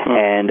view.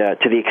 And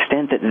to the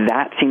extent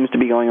that seems to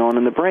be going on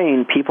in the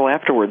brain, people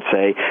afterwards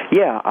say,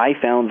 yeah, I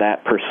found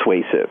that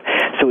persuasive.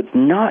 So it's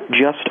not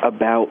just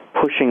about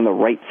pushing the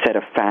right set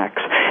of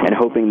facts and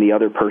hoping the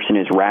other person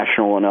is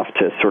rational enough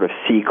to sort of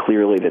see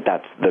clearly that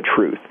that's the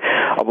truth.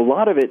 A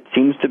lot of it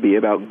seems to be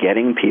about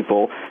getting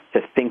people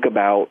to think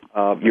about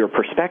your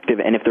perspective,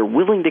 and if they're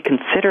willing to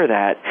consider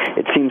that,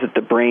 it seems that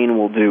the brain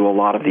will do a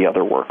lot of the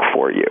other work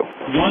for you.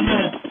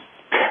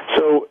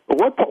 So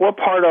what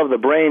part of the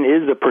brain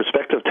is the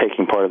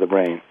perspective-taking part of the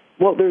brain?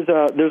 Well, there's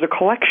a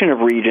collection of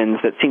regions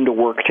that seem to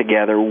work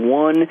together.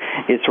 One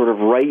is sort of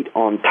right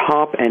on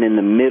top and in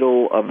the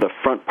middle of the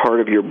front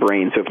part of your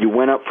brain. So if you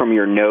went up from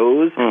your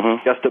nose,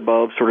 just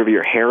above sort of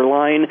your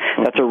hairline,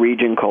 that's a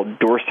region called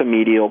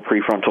dorsomedial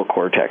prefrontal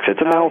cortex.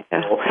 It's a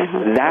mouthful.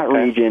 That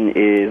region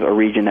is a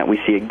region that we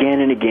see again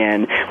and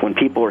again when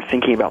people are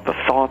thinking about the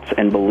thoughts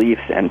and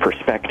beliefs and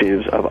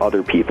perspectives of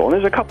other people. And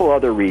there's a couple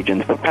other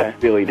regions, but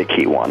that's really the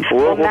key one.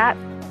 Well,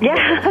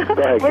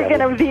 Yeah, we're going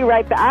to be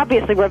right back.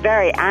 Obviously, we're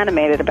very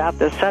animated about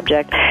this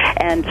subject,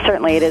 and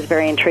certainly it is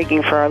very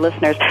intriguing for our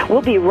listeners.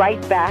 We'll be right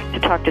back to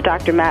talk to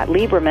Dr. Matt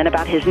Lieberman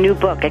about his new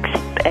book,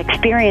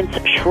 Experience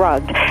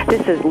Shrugged.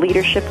 This is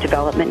Leadership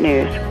Development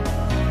News.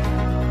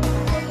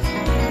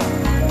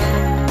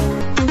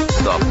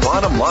 The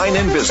bottom line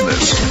in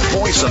business.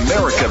 Voice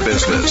America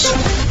Business.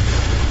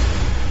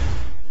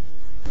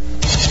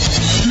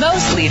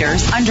 Most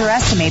leaders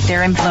underestimate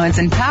their influence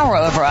and power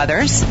over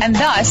others and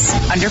thus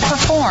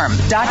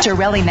underperform. Dr.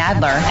 Relly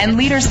Nadler and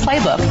Leaders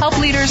Playbook help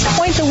leaders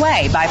point the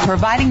way by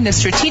providing the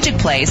strategic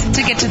plays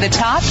to get to the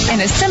top in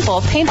a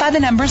simple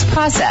paint-by-the-numbers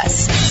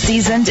process.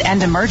 Seasoned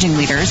and emerging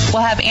leaders will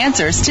have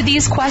answers to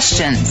these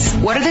questions.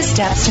 What are the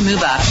steps to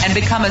move up and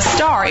become a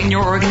star in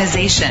your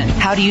organization?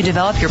 How do you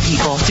develop your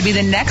people to be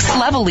the next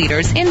level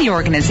leaders in the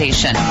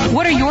organization?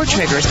 What are your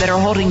triggers that are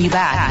holding you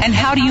back, and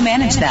how do you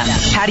manage them?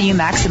 How do you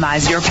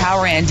maximize your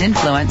power and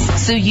influence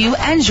so you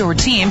and your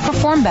team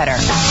perform better?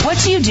 What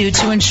do you do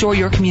to ensure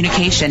your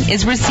communication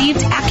is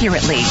received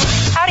accurately?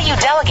 How do you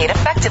delegate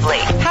effectively?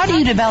 How do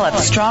you develop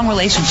strong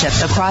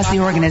relationships across the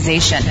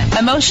organization?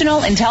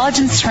 Emotional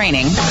intelligence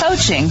training,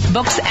 coaching,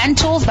 books, and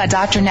tools by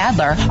Dr.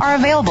 Nadler are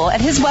available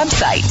at his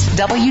website,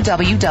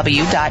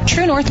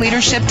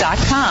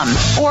 www.truenorthleadership.com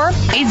or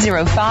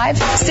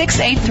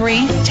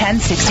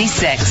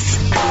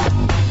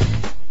 805-683-1066.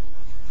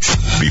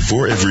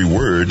 Before every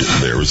word,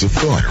 there is a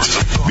thought.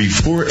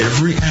 Before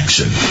every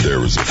action,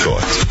 there is a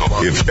thought.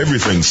 If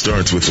everything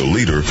starts with a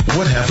leader,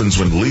 what happens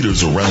when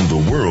leaders around the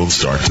world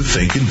start to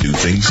think and do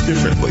things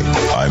differently?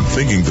 I'm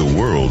thinking the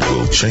world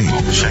will change.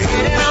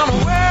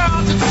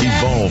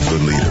 Evolve the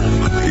leader.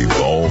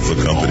 Evolve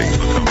the company.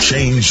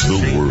 Change the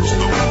world.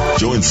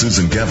 Join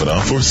Susan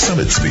Kavanaugh for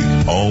Summit Speak.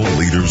 All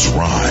Leaders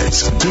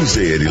Rise.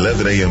 Tuesday at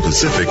 11 a.m.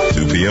 Pacific,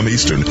 2 p.m.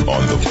 Eastern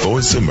on the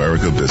Voice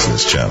America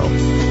Business Channel.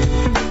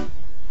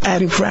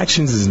 Adding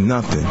fractions is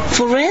nothing.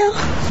 For real?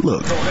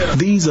 Look,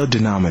 these are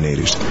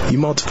denominators. You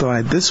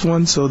multiply this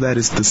one so that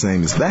it's the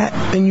same as that,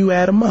 then you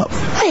add them up.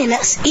 Man,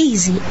 that's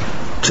easy.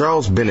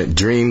 Charles Bennett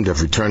dreamed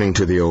of returning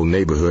to the old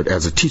neighborhood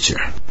as a teacher,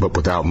 but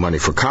without money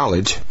for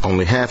college,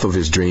 only half of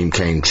his dream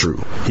came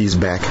true. He's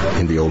back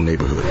in the old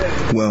neighborhood.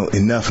 Well,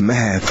 enough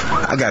math.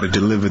 I gotta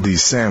deliver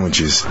these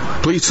sandwiches.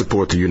 Please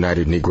support the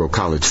United Negro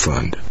College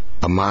Fund.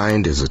 A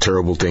mind is a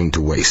terrible thing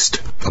to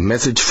waste. A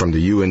message from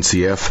the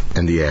UNCF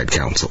and the Ad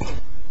Council.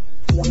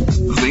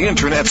 The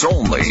Internet's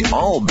only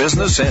all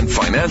business and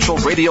financial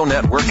radio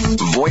network,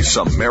 Voice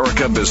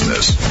America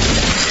Business.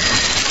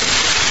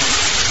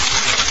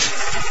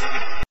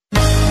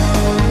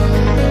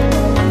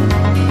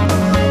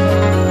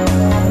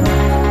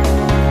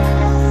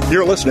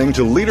 You're listening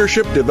to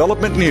Leadership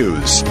Development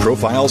News,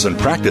 profiles and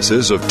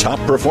practices of top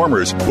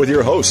performers with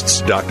your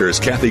hosts, Drs.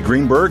 Kathy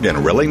Greenberg and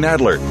Relly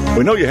Nadler.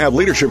 We know you have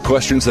leadership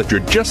questions that you're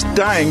just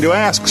dying to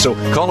ask, so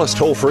call us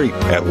toll-free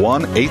at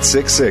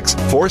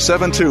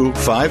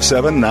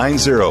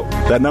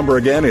 1-866-472-5790. That number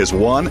again is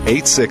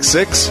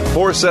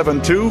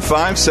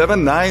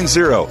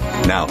 1-866-472-5790.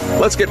 Now,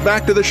 let's get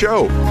back to the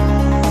show.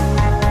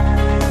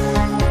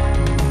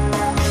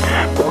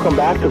 Welcome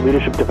back to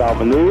Leadership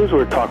Development News.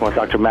 We're talking with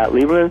Dr. Matt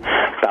Lieberman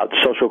about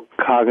social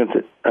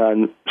cognitive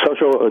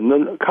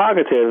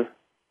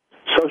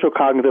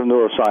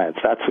neuroscience.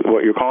 That's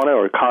what you're calling it,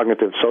 or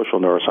cognitive social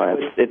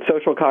neuroscience? It's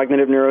social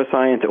cognitive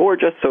neuroscience or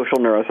just social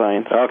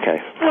neuroscience. Okay.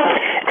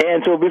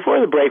 And so before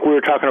the break, we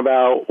were talking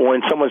about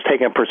when someone's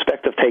taking a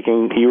perspective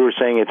taking, you were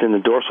saying it's in the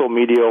dorsal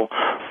medial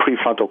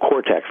prefrontal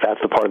cortex. That's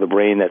the part of the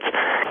brain that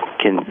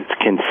can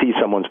see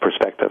someone's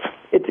perspective.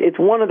 It's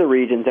one of the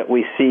regions that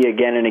we see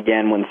again and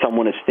again when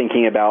someone is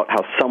thinking about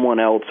how someone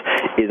else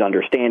is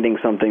understanding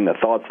something, the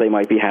thoughts they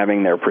might be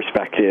having, their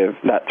perspective,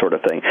 that sort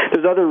of thing.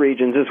 There's other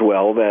regions as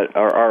well that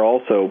are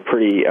also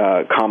pretty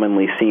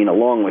commonly seen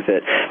along with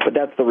it, but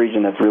that's the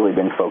region that's really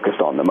been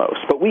focused on the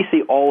most. But we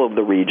see all of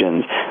the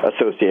regions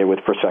associated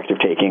with perspective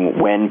taking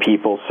when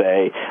people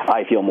say,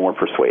 I feel more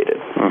persuaded.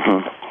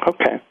 Mm-hmm.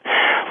 Okay.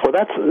 Well,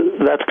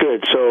 that's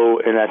good. So,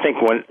 and I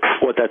think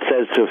what that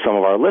says to some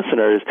of our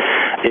listeners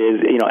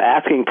is,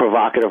 asking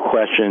provocative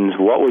questions.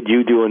 What would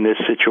you do in this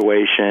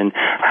situation?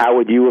 How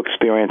would you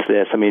experience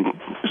this? I mean,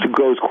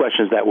 those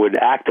questions that would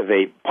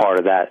activate part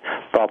of that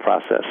thought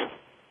process.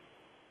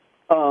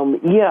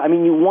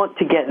 You want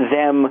to get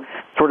them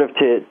sort of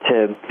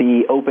to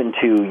be open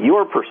to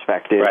your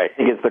perspective. Right. I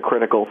think it's the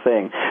critical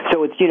thing.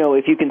 So it's,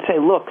 if you can say,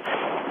 look,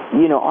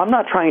 I'm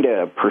not trying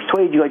to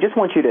persuade you. I just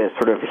want you to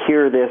sort of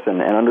hear this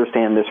and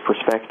understand this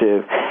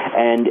perspective.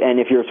 And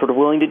if you're sort of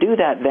willing to do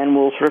that, then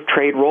we'll sort of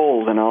trade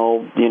roles and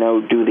I'll,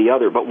 do the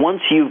other. But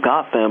once you've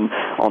got them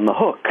on the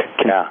hook,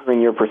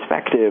 considering your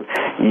perspective,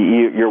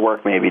 your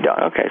work may be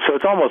done. Okay. So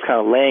it's almost kind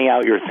of laying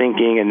out your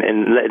thinking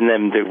and letting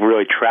them to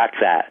really track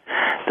that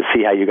to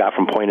see how you got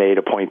from point A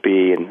to point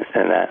B and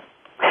that.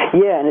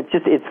 Yeah, and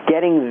it's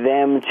getting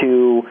them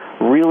to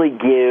really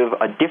give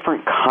a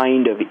different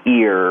kind of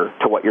ear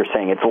to what you're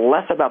saying. It's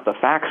less about the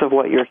facts of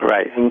what you're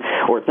saying,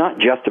 or it's not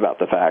just about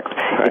the facts.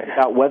 Right. It's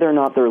about whether or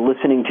not they're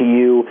listening to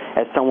you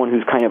as someone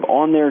who's kind of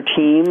on their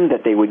team,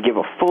 that they would give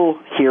a full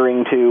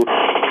hearing to,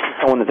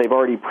 someone that they've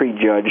already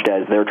prejudged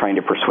as they're trying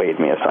to persuade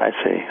me aside.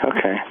 I see.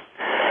 Okay.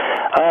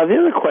 The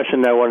other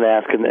question that I wanted to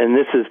ask, and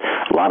this is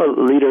a lot of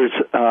leaders,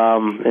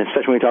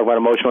 especially when we talk about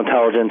emotional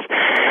intelligence,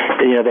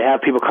 they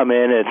have people come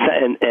in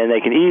and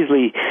they can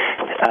easily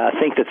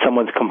think that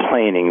someone's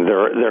complaining.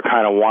 They're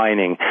kind of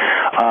whining.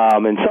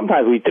 And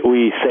sometimes we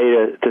say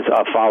to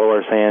a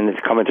follower, saying,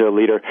 coming to a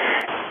leader,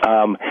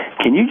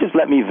 can you just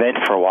let me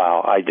vent for a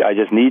while? I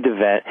just need to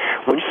vent,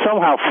 which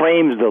somehow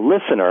frames the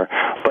listener.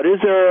 But is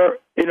there,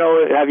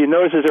 have you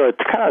noticed, is there a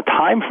kind of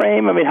time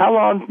frame? I mean, how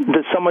long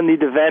does someone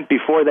need to vent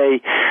before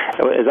they,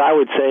 as I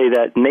would say,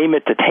 that name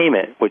it to tame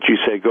it, which you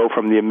say go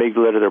from the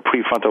amygdala to the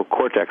prefrontal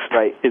cortex?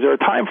 Right. Is there a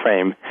time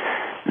frame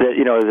that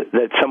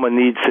that someone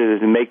needs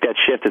to make that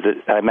shift?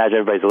 I imagine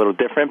everybody's a little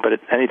different, but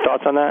any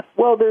thoughts on that?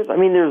 Well, there's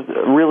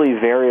really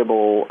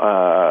variable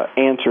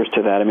answers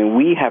to that. I mean,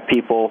 we have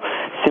people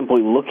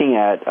simply looking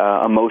at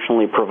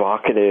emotionally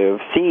provocative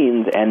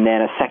scenes, and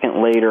then a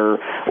second later,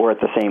 or at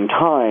the same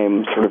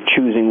time, sort of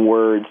choosing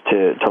words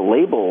to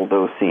label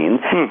those scenes.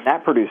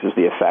 That produces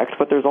the effect.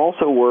 But there's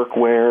also work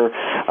where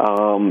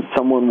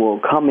someone will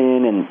come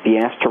in and be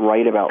asked to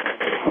write about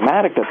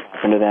traumatic that's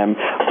happened to them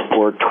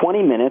for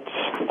 20 minutes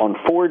on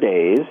 4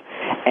 days,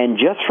 and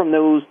just from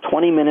those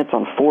 20 minutes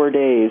on 4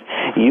 days,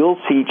 you'll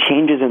see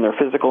changes in their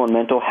physical and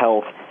mental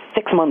health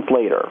 6 months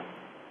later.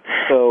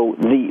 So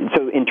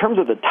in terms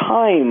of the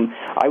time,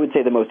 I would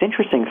say the most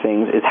interesting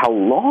things is how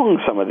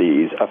long some of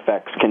these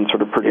effects can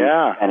sort of produce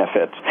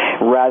benefits,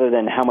 rather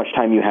than how much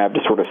time you have to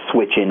sort of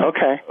switch in.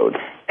 Okay.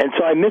 And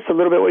so I missed a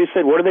little bit what you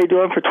said. What are they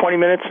doing for 20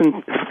 minutes?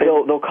 And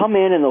they'll come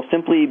in and they'll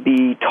simply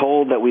be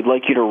told that we'd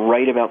like you to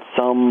write about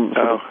some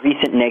sort of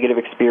recent negative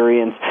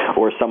experience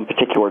or some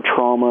particular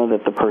trauma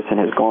that the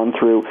person has gone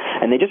through,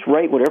 and they just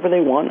write whatever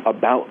they want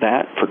about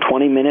that for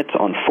 20 minutes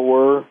on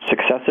 4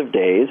 successive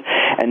days,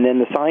 and then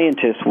the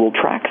scientists will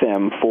track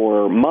them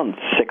for months,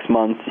 6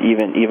 months,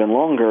 even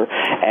longer,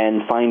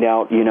 and find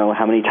out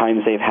how many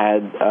times they've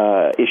had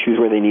issues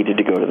where they needed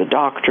to go to the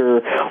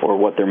doctor, or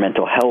what their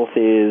mental health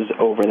is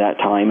over that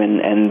time.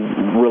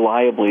 And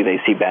reliably they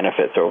see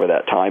benefits over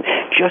that time,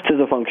 just as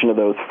a function of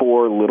those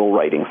 4 little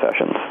writing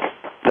sessions.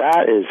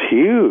 That is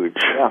huge.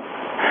 Yeah.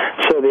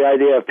 So the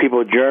idea of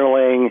people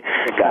journaling,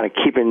 kind of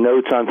keeping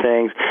notes on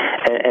things,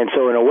 and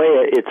so in a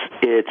way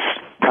it's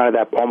kind of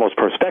that almost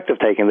perspective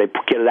taking. They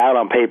get it out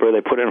on paper,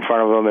 they put it in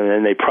front of them, and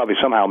then they probably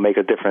somehow make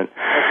a different...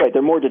 That's right.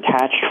 They're more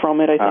detached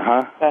from it, I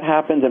think, that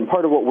happens. And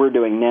part of what we're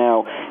doing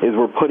now is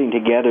we're putting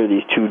together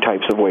these 2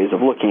 types of ways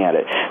of looking at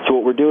it. So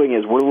what we're doing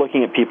is we're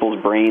looking at people's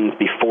brains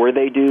before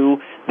they do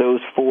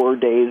those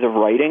 4 days of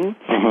writing,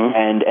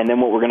 and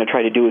then what we're going to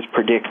try to do is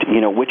predict,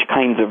 which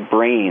kinds of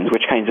brains,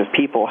 which kinds of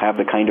people have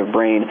the kind of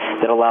brain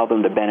that allow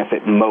them to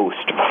benefit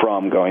most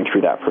from going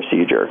through that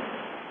procedure.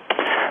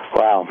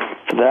 Wow,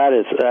 that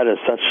is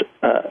such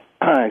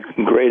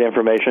great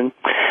information.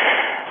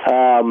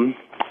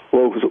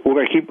 Well, we're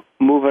going to keep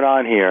moving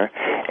on here.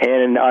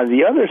 And on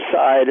the other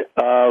side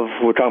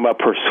of, we're talking about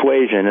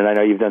persuasion, and I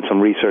know you've done some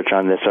research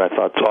on this that I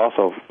thought is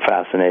also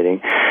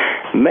fascinating.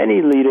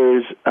 Many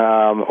leaders,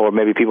 or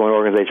maybe people in an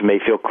organization, may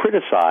feel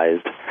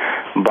criticized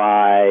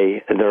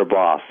by their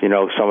boss.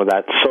 Some of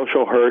that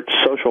social hurt,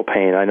 social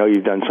pain. I know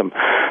you've done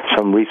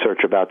some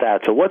research about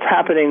that. So what's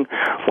happening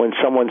when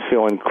someone's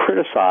feeling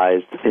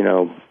criticized,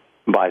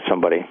 by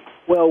somebody?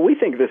 Well, we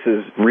think this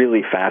is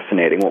really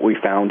fascinating, what we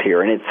found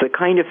here, and it's the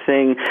kind of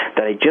thing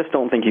that I just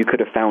don't think you could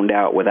have found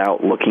out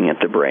without looking at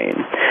the brain.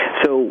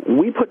 So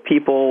we put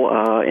people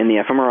in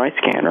the fMRI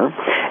scanner,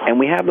 and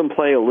we have them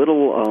play a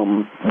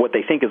little, what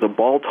they think is a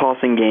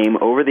ball-tossing game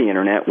over the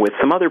Internet with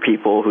some other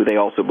people who they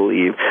also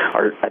believe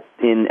are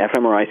in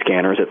fMRI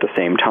scanners at the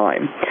same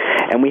time.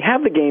 And we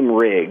have the game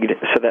rigged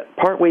so that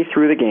partway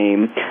through the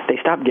game, they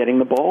stop getting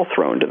the ball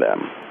thrown to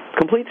them.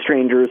 Complete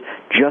strangers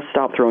just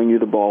stop throwing you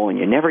the ball, and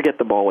you never get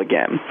the ball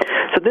again.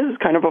 So this is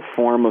kind of a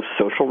form of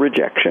social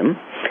rejection.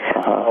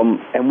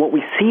 And what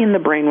we see in the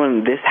brain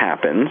when this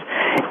happens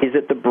is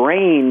that the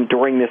brain,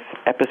 during this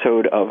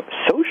episode of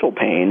social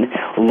pain,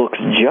 looks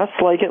just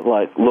like it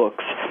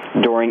looks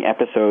during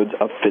episodes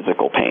of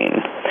physical pain.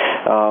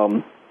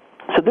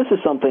 So this is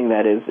something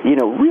that is,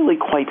 really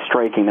quite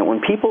striking, that when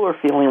people are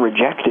feeling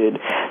rejected,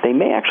 they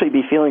may actually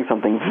be feeling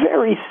something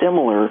very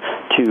similar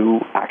to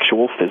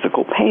actual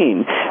physical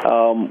pain.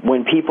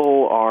 When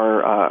people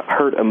are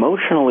hurt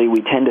emotionally,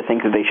 we tend to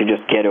think that they should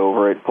just get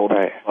over it, pull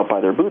them up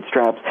by their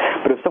bootstraps.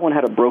 But if someone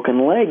had a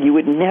broken leg, you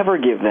would never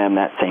give them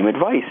that same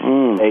advice.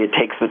 It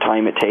takes the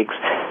time it takes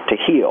to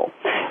heal.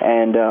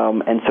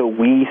 And so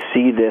we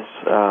see this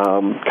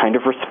kind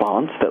of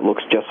response that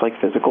looks just like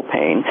physical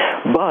pain,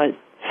 but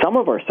some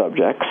of our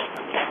subjects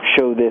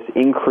show this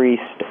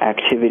increased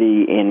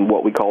activity in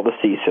what we call the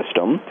C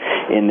system,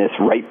 in this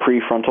right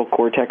prefrontal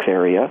cortex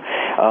area,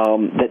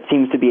 that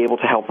seems to be able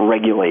to help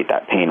regulate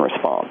that pain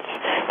response.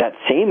 That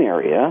same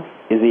area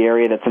is the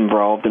area that's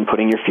involved in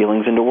putting your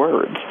feelings into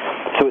words.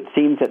 So it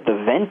seems that the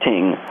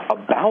venting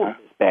about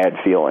bad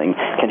feeling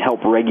can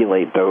help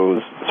regulate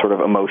those sort of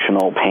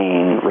emotional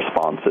pain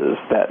responses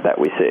that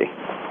we see.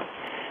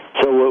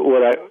 So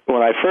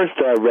when I first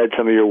read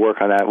some of your work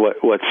on that,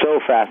 what's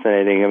so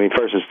fascinating, I mean,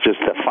 first is just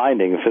the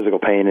finding physical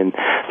pain and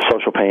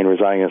social pain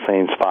residing in the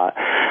same spot.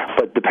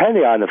 But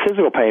depending on the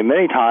physical pain,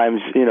 many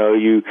times,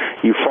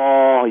 you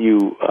fall,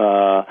 you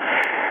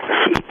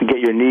get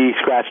your knee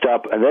scratched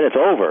up, and then it's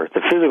over.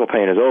 The physical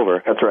pain is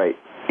over. That's right.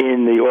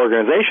 In the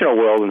organizational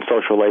world and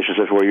social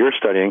relationships where you're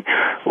studying,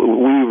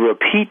 we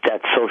repeat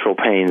that social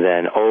pain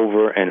then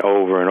over and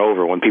over and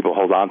over when people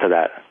hold on to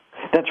that.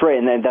 That's right,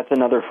 and then that's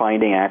another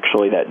finding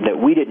actually that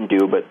we didn't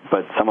do, but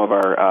some of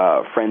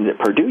our friends at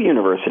Purdue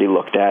University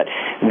looked at.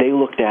 They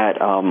looked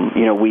at,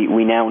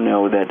 we now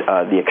know that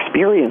the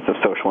experience of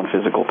social and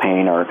physical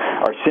pain are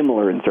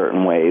similar in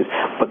certain ways,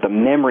 but the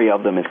memory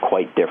of them is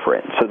quite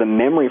different. So the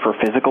memory for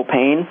physical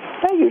pain,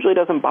 that usually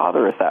doesn't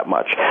bother us that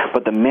much,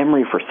 but the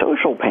memory for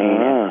social pain,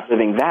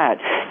 living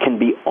that, can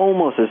be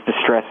almost as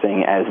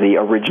distressing as the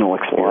original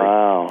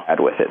experience we had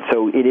with it.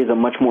 So it is a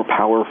much more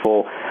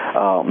powerful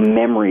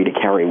memory to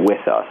carry with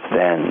us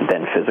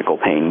than physical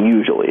pain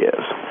usually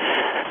is.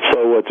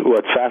 So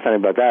what's fascinating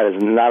about that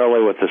is not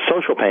only with the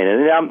social pain,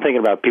 and I'm thinking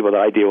about people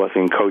that I deal with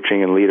in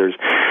coaching and leaders,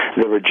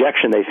 the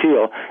rejection they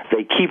feel,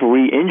 they keep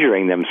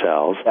re-injuring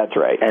themselves. That's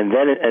right. And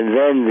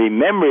then the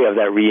memory of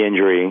that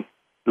re-injury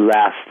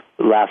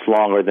lasts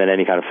longer than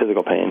any kind of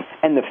physical pain.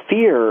 And the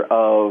fear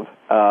of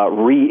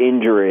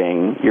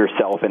re-injuring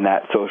yourself in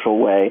that social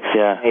way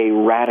may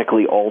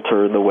radically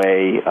alter the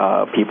way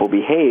people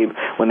behave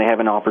when they have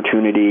an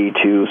opportunity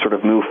to sort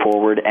of move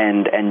forward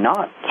and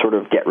not sort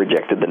of get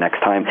rejected the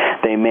next time.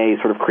 They may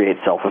sort of create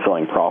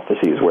self-fulfilling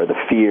prophecies where the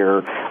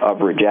fear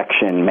of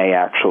rejection may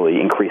actually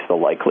increase the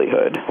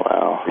likelihood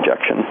of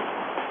rejection.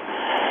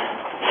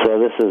 So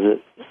this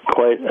is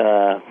quite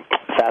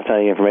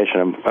fascinating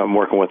information. I'm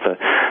working with a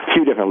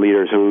few different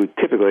leaders who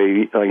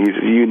typically,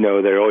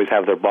 they always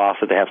have their boss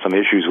that they have some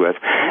issues with.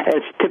 And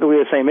it's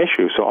typically the same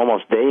issue. So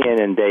almost day in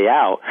and day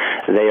out,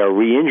 they are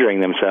re-injuring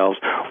themselves,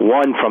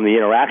 one, from the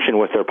interaction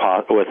with their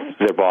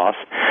boss,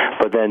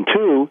 but then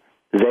two,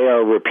 they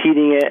are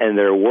repeating it and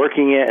they're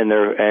working it and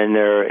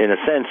they're in a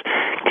sense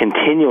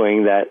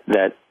continuing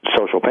that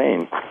social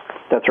pain.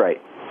 That's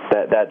right.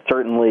 That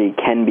certainly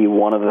can be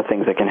one of the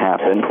things that can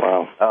happen.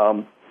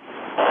 Wow.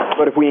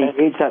 But if we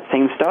engage that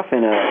same stuff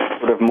in a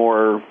sort of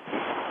more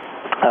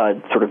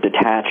sort of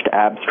detached,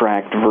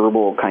 abstract,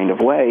 verbal kind of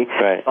way,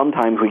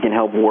 sometimes we can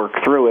help work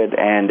through it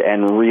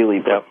and really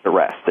put the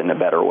rest in a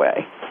better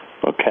way.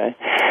 Okay.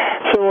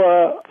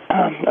 So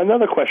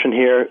another question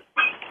here.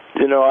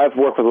 I've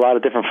worked with a lot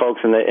of different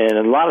folks, and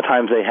a lot of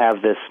times they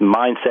have this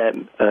mindset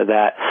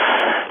that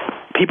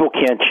people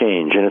can't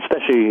change, and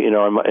especially,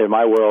 in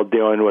my world,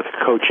 dealing with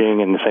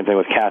coaching and the same thing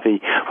with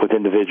Kathy, with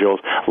individuals,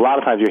 a lot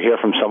of times you hear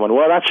from someone,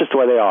 well, that's just the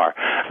way they are.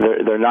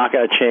 They're not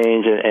going to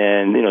change,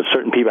 and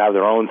certain people have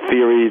their own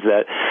theories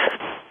that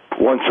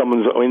once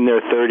someone's in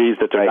their 30s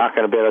that they're not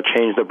going to be able to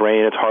change the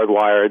brain, it's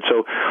hardwired.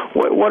 So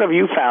what have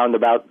you found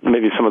about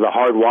maybe some of the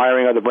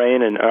hardwiring of the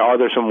brain, and are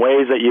there some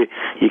ways that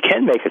you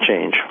can make a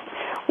change?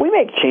 We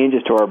make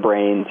changes to our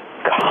brains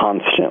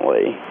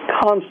constantly.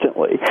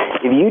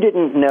 If you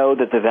didn't know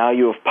that the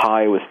value of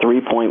pi was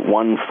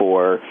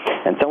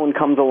 3.14, and someone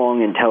comes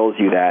along and tells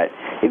you that,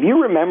 if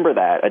you remember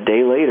that a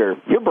day later,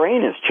 your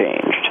brain has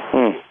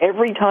changed.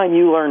 Every time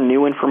you learn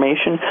new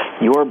information,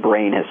 your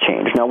brain has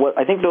changed. Now, what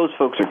I think those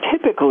folks are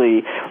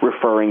typically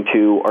referring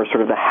to are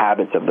sort of the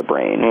habits of the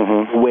brain,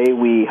 the way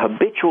we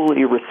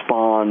habitually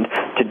respond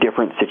to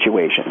different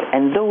situations.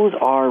 And those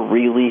are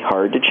really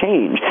hard to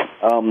change.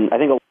 I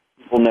think a lot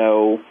of people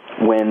know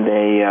when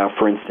they,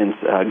 for instance,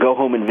 go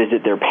home and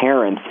visit their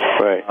parents,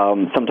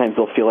 sometimes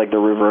they'll feel like they're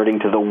reverting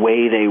to the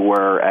way they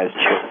were as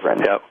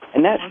children.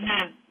 And that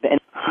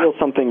feels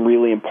something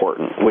really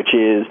important, which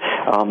is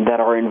that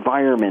our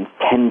environments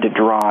tend to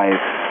drive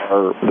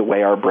the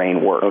way our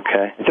brain works.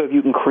 So if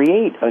you can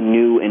create a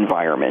new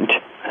environment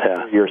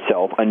for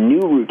yourself, a new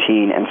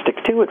routine, and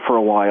stick to it for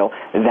a while,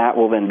 that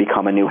will then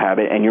become a new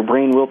habit, and your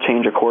brain will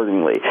change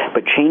accordingly.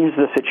 But change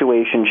the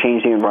situation,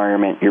 change the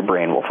environment, your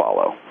brain will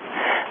follow.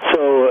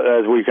 So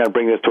as we kind of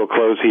bring this to a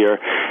close here,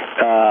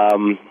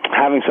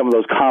 having some of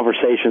those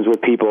conversations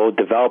with people,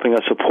 developing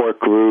a support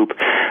group,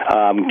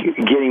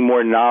 getting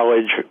more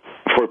knowledge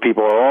for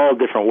people are all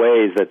different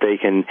ways that they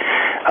can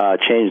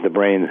change the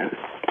brain.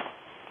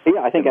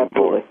 Yeah, I think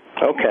absolutely.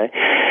 Okay.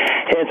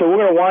 And so we're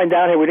going to wind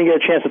down here. We didn't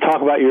get a chance to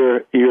talk about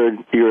your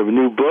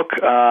new book,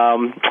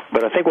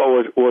 but I think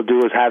what we'll do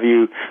is have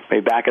you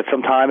maybe back at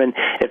some time. And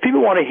if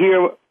people want to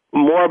hear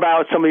more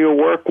about some of your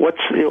work, what's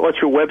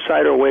your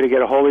website or a way to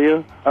get a hold of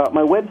you?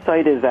 My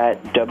website is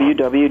at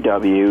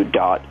www.scn,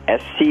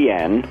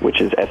 which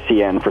is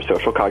SCN for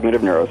Social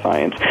Cognitive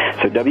Neuroscience.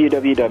 So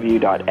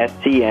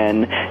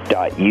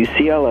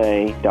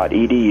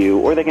www.scn.ucla.edu,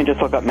 or they can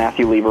just look up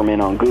Matthew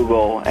Lieberman on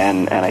Google,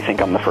 and I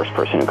think I'm the first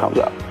person who comes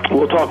up.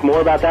 We'll talk more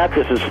about that.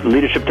 This is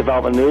Leadership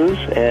Development News,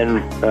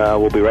 and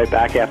we'll be right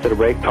back after the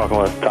break talking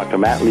with Dr.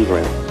 Matt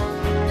Lieberman.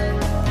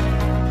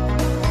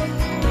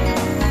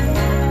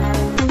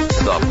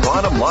 The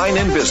bottom line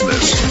in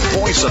business.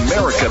 Voice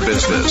America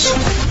Business.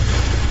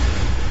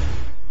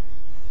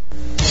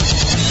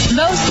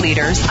 Most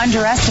leaders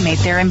underestimate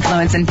their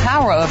influence and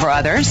power over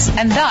others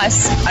and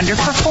thus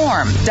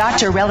underperform.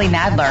 Dr. Relly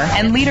Nadler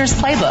and Leaders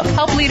Playbook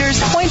help leaders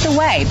point the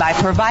way by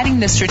providing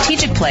the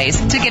strategic plays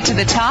to get to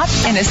the top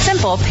in a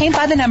simple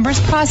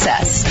paint-by-the-numbers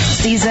process.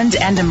 Seasoned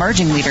and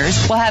emerging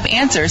leaders will have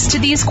answers to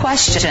these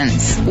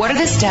questions. What are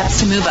the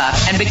steps to move up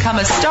and become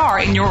a star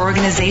in your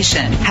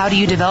organization? How do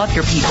you develop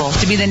your people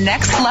to be the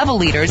next level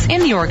leaders in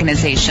the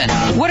organization?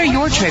 What are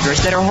your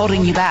triggers that are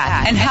holding you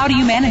back, and how do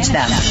you manage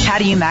them? How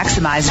do you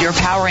maximize your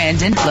power and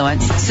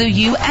influence so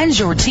you and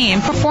your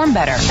team perform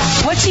better?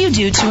 What do you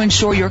do to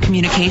ensure your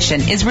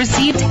communication is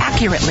received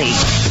accurately?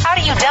 How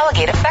do you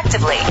delegate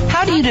effectively?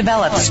 How do you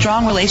develop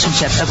strong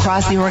relationships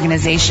across the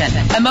organization?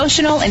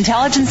 Emotional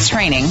intelligence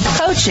training,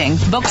 coaching,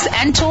 books,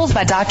 and tools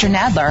by Dr.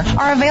 Nadler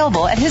are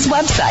available at his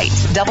website,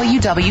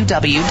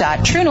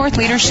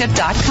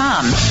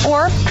 www.truenorthleadership.com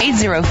or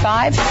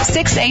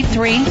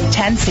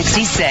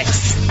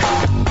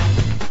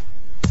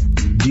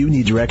 805-683-1066. Do you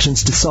need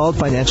directions to solid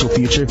financial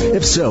future?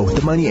 If so,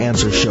 the Money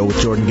Answers Show with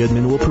Jordan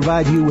Goodman will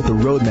provide you with a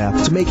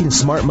roadmap to making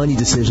smart money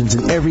decisions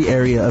in every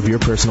area of your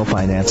personal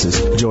finances.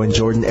 Join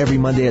Jordan every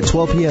Monday at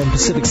 12 p.m.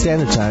 Pacific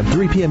Standard Time,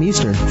 3 p.m.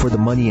 Eastern for the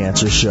Money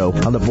Answers Show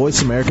on the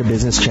Voice America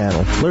Business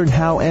Channel. Learn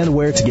how and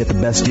where to get the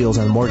best deals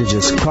on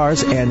mortgages,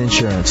 cars, and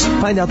insurance.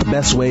 Find out the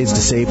best ways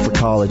to save for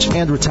college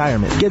and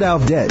retirement. Get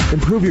out of debt,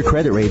 improve your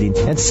credit rating,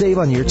 and save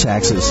on your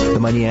taxes. The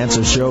Money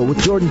Answers Show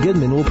with Jordan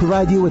Goodman will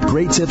provide you with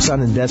great tips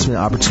on investment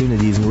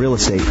opportunities in real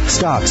estate,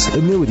 stocks,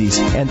 annuities,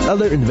 and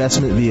other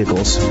investment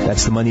vehicles.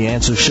 That's the Money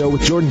Answers Show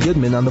with Jordan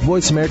Goodman on the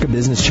Voice America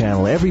Business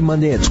Channel every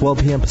Monday at 12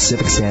 p.m.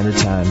 Pacific Standard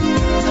Time.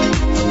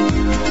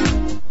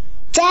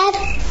 Dad,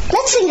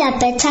 let's sing that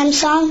bedtime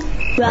song.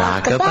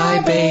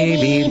 Rock-a-bye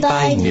baby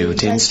by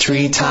Newton's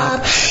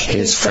treetop.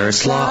 His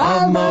first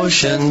law of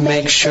motion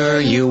makes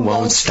sure you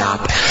won't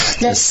stop.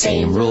 The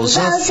same rules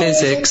of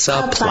physics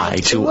apply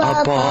to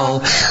a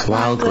ball,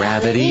 while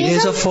gravity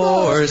is a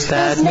force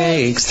that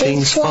makes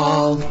things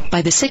fall.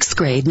 By the 6th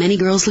grade, many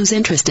girls lose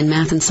interest in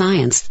math and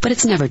science, but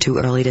it's never too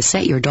early to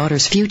set your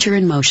daughter's future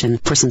in motion.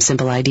 For some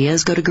simple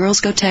ideas, go to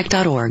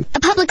girlsgotech.org. A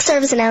public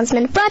service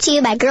announcement brought to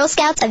you by Girl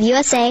Scouts of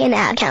USA and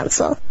Ad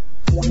Council.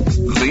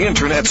 The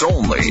Internet's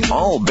only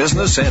all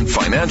business and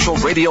financial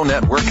radio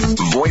network,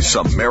 Voice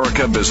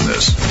America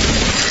Business.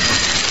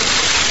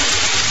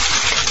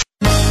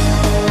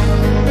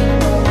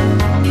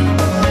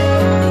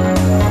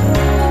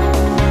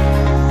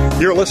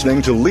 You're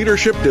listening to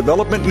Leadership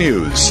Development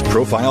News,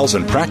 profiles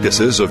and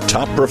practices of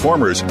top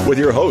performers with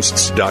your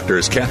hosts,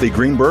 Drs. Kathy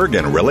Greenberg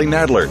and Relly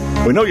Nadler.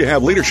 We know you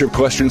have leadership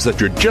questions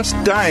that you're just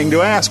dying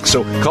to ask,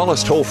 so call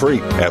us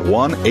toll-free at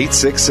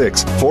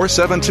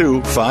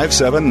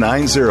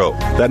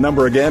 1-866-472-5790. That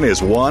number again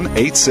is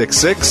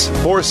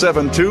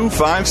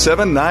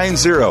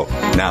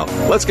 1-866-472-5790. Now,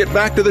 let's get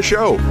back to the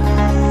show.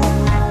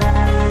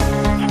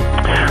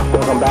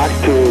 Welcome back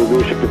to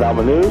Leadership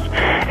Development News.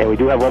 And we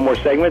do have one more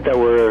segment that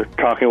we're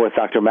talking with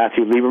Dr.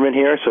 Matthew Lieberman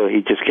here. So he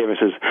just gave us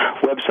his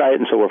website,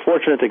 and so we're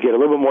fortunate to get a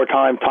little bit more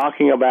time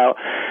talking about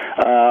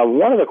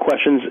one of the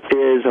questions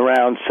is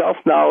around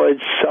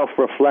self-knowledge,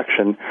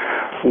 self-reflection.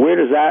 Where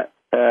does that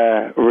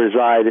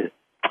reside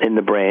in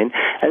the brain?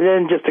 And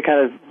then just to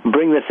kind of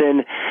bring this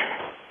in,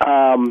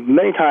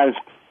 many times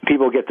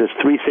people get this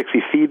 360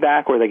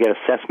 feedback where they get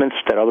assessments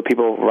that other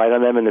people write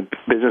on them in the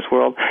business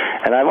world.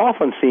 And I've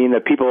often seen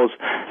that people's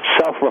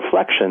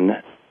self-reflection,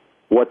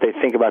 what they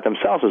think about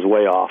themselves, is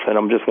way off. And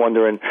I'm just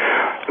wondering,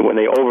 when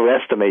they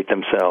overestimate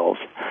themselves,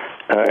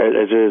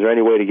 is there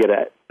any way to get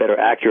a better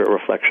accurate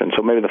reflection?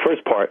 So maybe the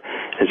first part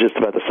is just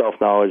about the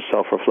self-knowledge,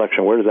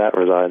 self-reflection. Where does that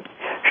reside?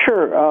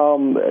 Sure.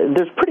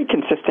 There's pretty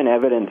consistent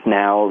evidence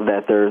now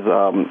that there's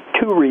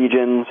two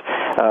regions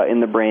in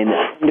the brain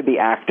that seem to be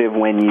active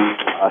when you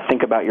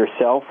think about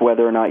yourself,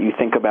 whether or not you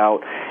think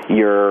about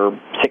your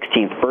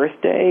 16th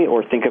birthday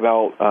or think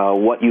about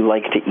what you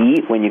like to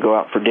eat when you go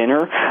out for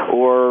dinner,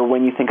 or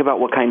when you think about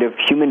what kind of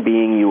human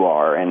being you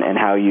are and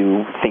how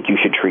you think you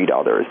should treat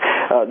others.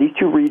 These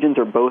two regions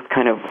are both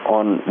kind of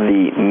on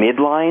the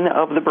midline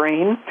of the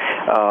brain.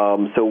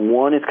 So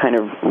one is kind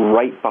of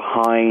right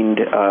behind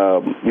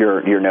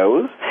your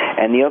nose,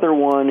 and the other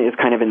one is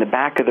kind of in the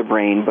back of the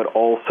brain, but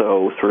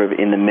also sort of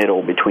in the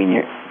middle between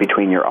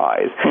your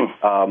eyes.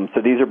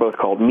 So these are both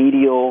called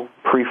medial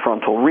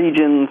prefrontal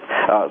regions.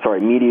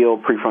 Medial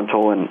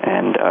prefrontal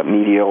and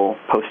medial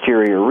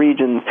posterior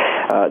regions.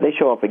 They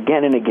show up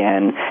again and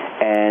again,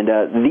 and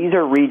these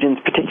are regions,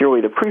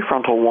 particularly the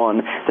prefrontal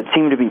one, that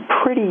seem to be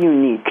pretty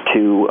unique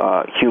to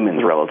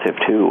humans relative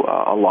to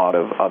a lot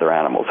of other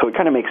animals. So it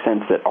kind of makes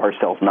sense that our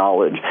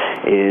self-knowledge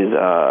is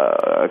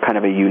kind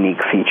of a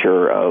unique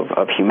feature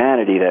of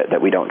humanity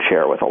that we don't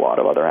share with a lot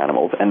of other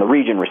animals, and the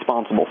region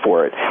responsible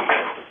for it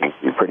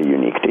is pretty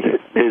unique to you.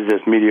 Is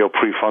this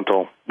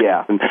medioprefrontal?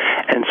 Yeah. And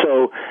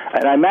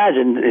I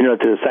imagine, to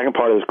the second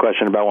part of this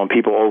question about when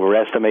people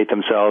overestimate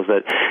themselves,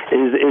 that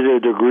is there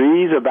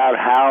degrees about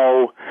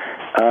how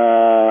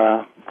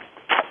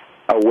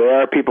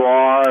aware people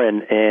are,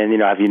 and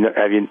have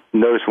you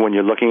noticed when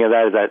you're looking at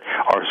that, is that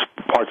are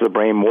parts of the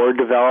brain more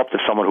developed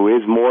if someone who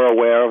is more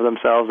aware of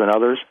themselves than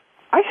others?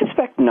 I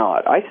suspect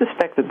not. I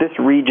suspect that this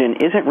region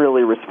isn't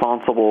really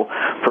responsible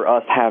for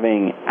us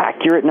having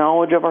accurate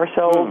knowledge of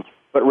ourselves,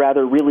 but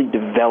rather really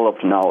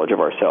developed knowledge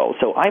of ourselves.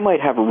 So I might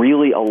have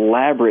really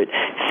elaborate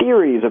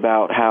theories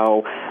about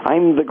how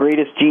I'm the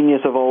greatest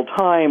genius of all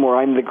time, or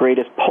I'm the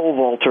greatest pole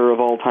vaulter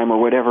of all time,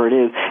 or whatever it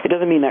is. It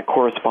doesn't mean that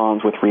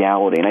corresponds with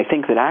reality. And I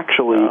think that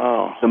actually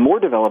the more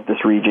developed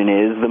this region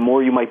is, the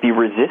more you might be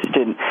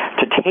resistant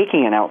to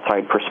taking an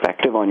outside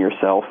perspective on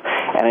yourself.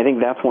 And I think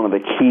that's one of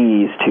the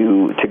keys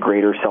to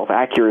greater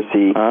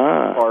self-accuracy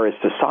as far as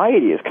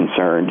society is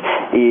concerned,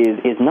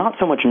 is not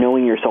so much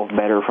knowing yourself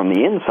better from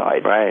the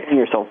inside,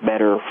 knowing yourself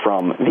better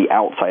from the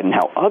outside and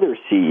how others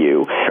see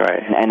you,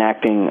 and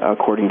acting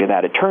according to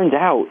that. It turns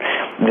out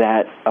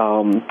that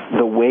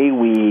the way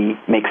we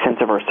make sense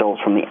of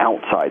ourselves from the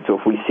outside, so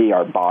if we see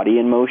our body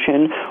in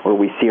motion, or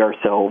we see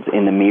ourselves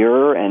in the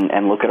mirror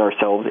and look at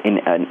ourselves in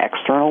an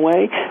external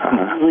way,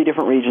 completely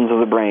different regions of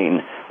the brain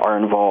are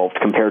involved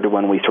compared to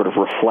when we sort of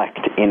reflect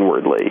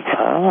inwardly.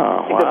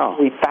 It's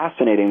really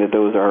fascinating that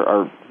those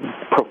are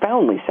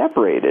profoundly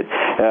separated.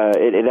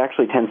 It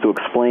actually tends to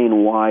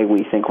explain why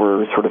we think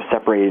we're sort of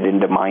separated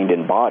into mind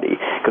and body,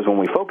 because when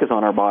we focus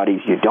on our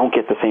bodies, you don't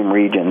get the same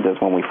regions as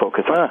when we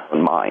focus on our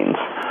minds.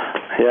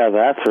 Yeah,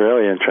 that's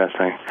really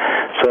interesting.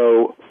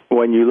 So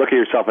when you look at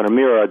yourself in a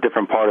mirror, a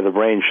different part of the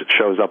brain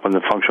shows up in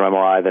the functional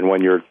MRI than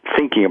when you're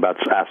thinking about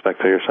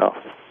aspects of yourself.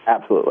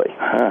 Absolutely.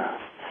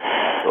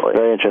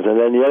 Very interesting. And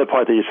then the other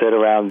part that you said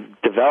around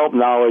developed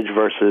knowledge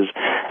versus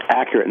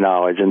accurate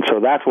knowledge. And so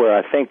that's where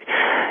I think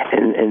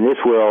in this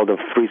world of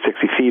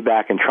 360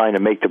 feedback and trying to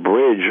make the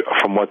bridge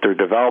from what their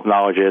developed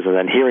knowledge is and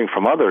then hearing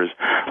from others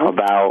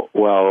about,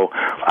 well,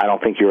 I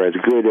don't think you're as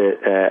good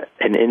at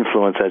an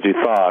influence as you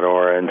thought,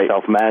 or in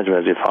self-management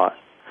as you thought.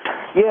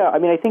 Yeah, I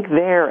mean, I think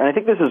and I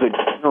think this is a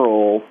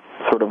general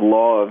sort of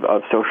law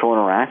of social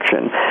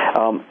interaction.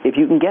 If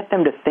you can get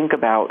them to think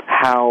about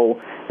how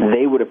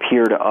they would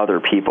appear to other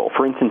people.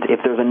 For instance,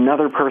 if there's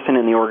another person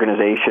in the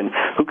organization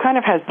who kind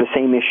of has the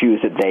same issues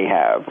that they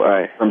have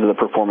in terms of the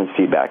performance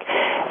feedback,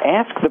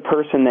 ask the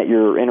person that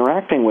you're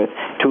interacting with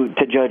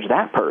to judge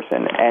that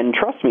person. And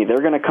trust me,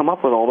 they're going to come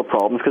up with all the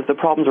problems, because the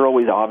problems are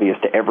always obvious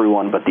to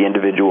everyone but the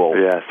individual.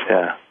 Yes,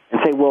 yeah. And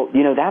say, well,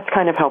 that's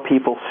kind of how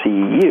people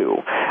see you.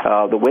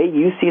 The way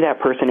you see that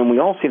person, and we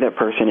all see that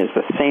person, is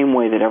the same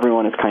way that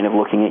everyone is kind of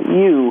looking at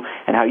you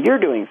and how you're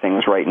doing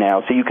things right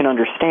now, so you can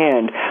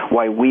understand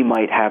why we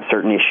might have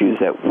certain issues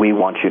that we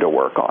want you to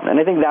work on. And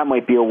I think that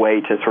might be a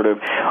way to sort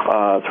of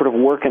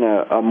work in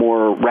a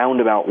more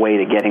roundabout way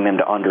to getting them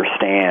to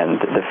understand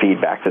the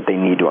feedback that they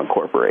need to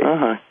incorporate.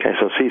 Okay,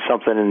 so see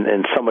something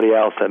in somebody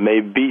else that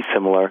may be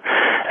similar,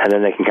 and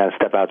then they can kind of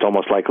step out. It's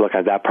almost like looking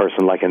at that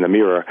person like in the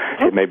mirror.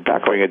 It may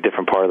bring a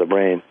different part of the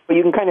brain. But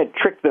you can kind of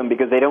trick them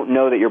because they don't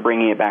know that you're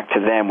bringing it back to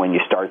them when you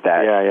start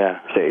that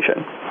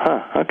conversation.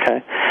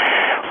 Okay.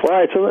 All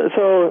right,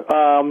 so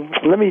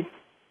let me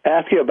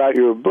ask you about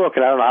your book,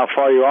 and I don't know how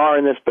far you are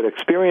in this, but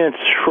Experience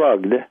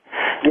Shrugged.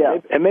 Yeah.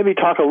 And maybe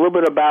talk a little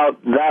bit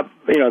about that,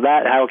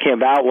 how it came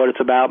about, what it's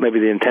about,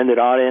 maybe the intended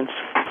audience.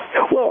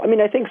 Well, I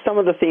mean, I think some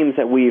of the themes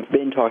that we've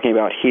been talking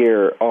about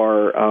here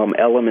are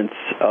elements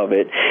of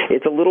it.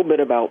 It's a little bit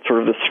about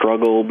sort of the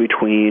struggle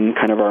between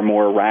kind of our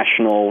more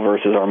rational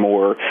versus our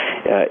more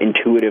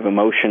intuitive,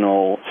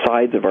 emotional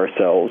sides of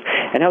ourselves,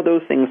 and how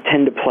those things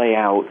tend to play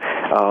out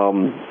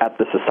at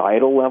the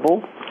societal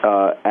level,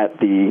 at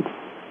the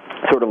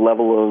sort of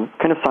level of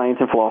kind of science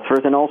and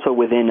philosophers, and also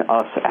within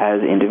us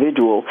as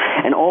individuals.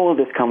 And all of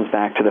this comes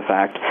back to the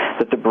fact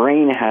that the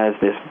brain has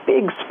this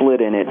big split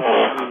in it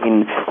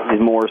in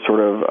these more sort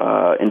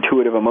of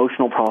intuitive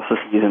emotional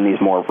processes and these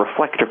more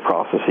reflective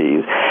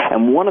processes.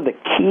 And one of the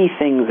key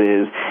things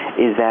is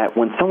that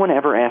when someone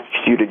ever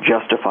asks you to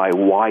justify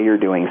why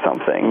you're doing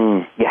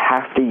something, you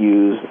have to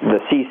use the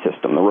C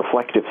system, the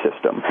reflective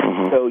system.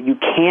 So you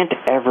can't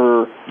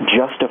ever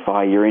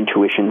justify your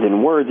intuitions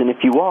in words, and if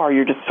you are,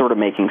 you're just sort of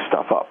making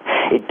stuff up.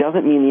 It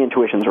doesn't mean the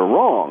intuitions are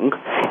wrong.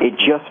 It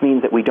just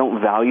means that we don't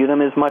value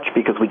them as much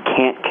because we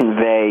can't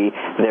convey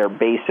their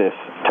basis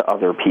to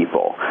other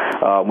people.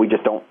 We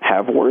just don't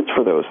have words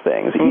for those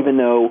things, even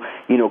though,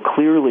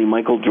 clearly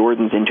Michael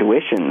Jordan's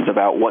intuitions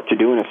about what to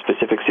do in a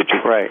specific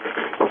situation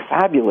are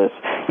fabulous.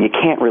 You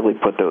can't really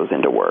put those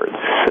into words.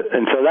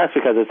 And so that's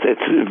because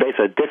it's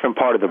basically a different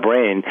part of the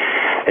brain.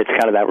 It's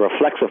kind of that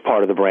reflexive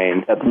part of the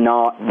brain. That's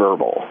not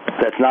verbal.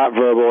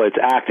 It's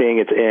acting,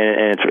 and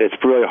it's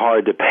really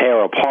hard to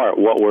tear apart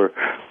what were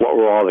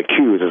all the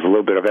cues. There's a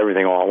little bit of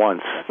everything all at once.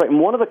 Right, and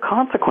one of the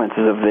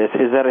consequences of this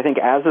is that I think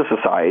as a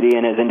society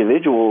and as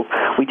individuals,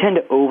 we tend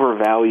to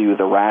overvalue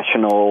the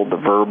rational, the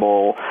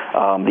verbal,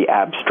 the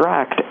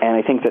abstract, and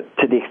I think that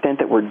to the extent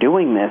that we're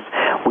doing this,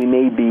 we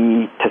may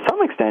be, to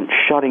some extent,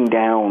 shutting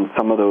down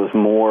some of those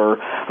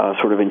more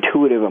sort of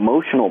intuitive,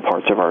 emotional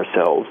parts of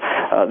ourselves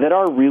that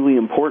are really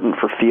important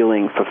for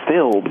feeling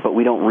fulfilled, but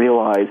we don't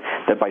realize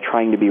that by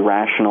trying to be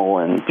rational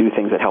and do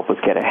things that help us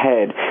get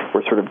ahead,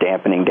 we're sort of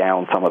dampening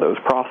down some of those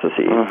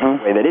processes in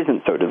a way that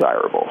isn't so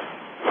desirable.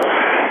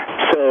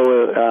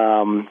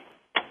 So,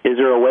 is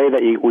there a way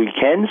that we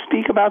can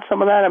speak about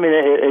some of that? I mean,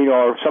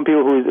 some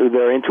people who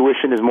their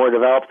intuition is more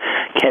developed,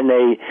 can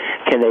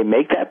they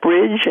make that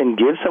bridge and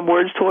give some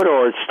words to it,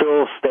 or it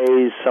still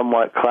stays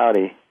somewhat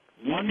cloudy?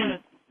 1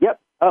 minute. Yep.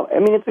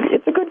 I mean,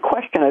 it's a good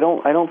question. I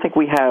don't think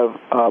we have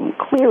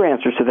clear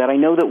answers to that. I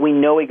know that we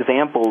know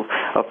examples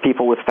of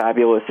people with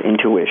fabulous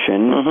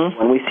intuition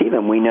when we see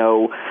them. We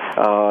know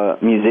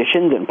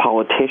musicians and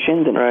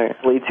politicians and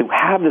athletes who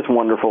have this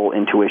wonderful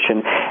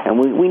intuition, and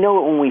we know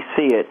it when we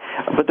see it,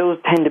 but those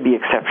tend to be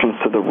exceptions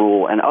to the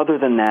rule. And other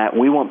than that,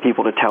 we want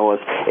people to tell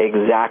us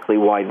exactly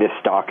why this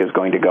stock is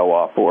going to go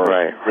up or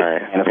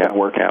and it's going to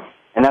work out.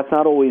 And that's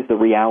not always the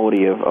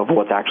reality of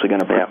what's actually going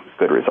to bring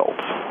good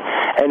results.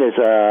 And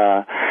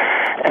there's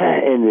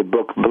in the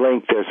book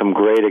Blink, there's some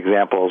great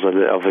examples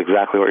of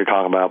exactly what you're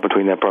talking about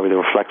between probably the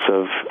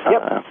reflexive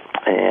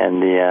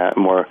and the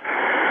more.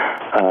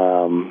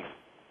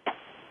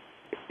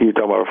 You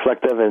talk about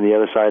reflective, and the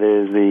other side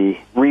is the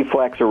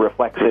reflex or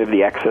reflexive,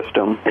 the X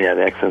system. Yeah,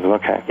 the X system.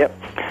 Okay. Yep.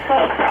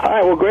 All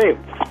right. Well, great.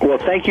 Well,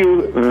 thank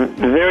you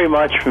very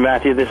much,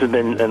 Matthew. This has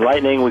been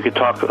enlightening. We could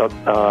talk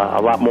a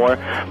lot more,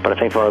 but I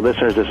think for our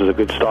listeners, this is a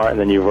good start. And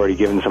then you've already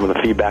given some of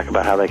the feedback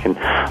about how they can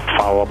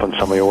follow up on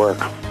some of your work.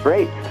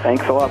 Great.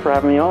 Thanks a lot for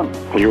having me on.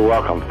 You're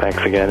welcome. Thanks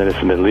again. And this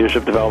has been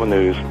Leadership Development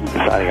News.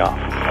 Signing off.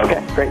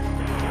 Okay. Great.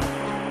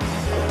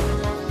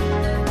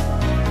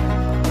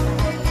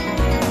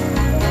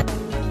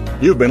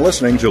 You've been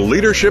listening to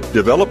Leadership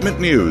Development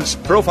News,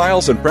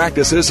 profiles and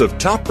practices of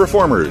top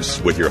performers,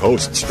 with your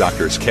hosts,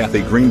 Drs.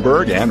 Kathy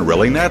Greenberg and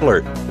Relly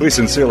Nadler. We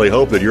sincerely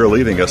hope that you're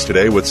leaving us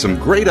today with some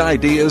great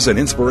ideas and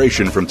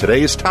inspiration from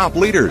today's top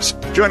leaders.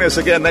 Join us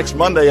again next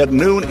Monday at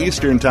noon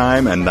Eastern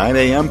Time and 9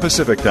 a.m.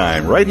 Pacific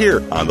Time, right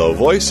here on the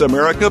Voice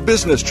America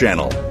Business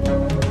Channel.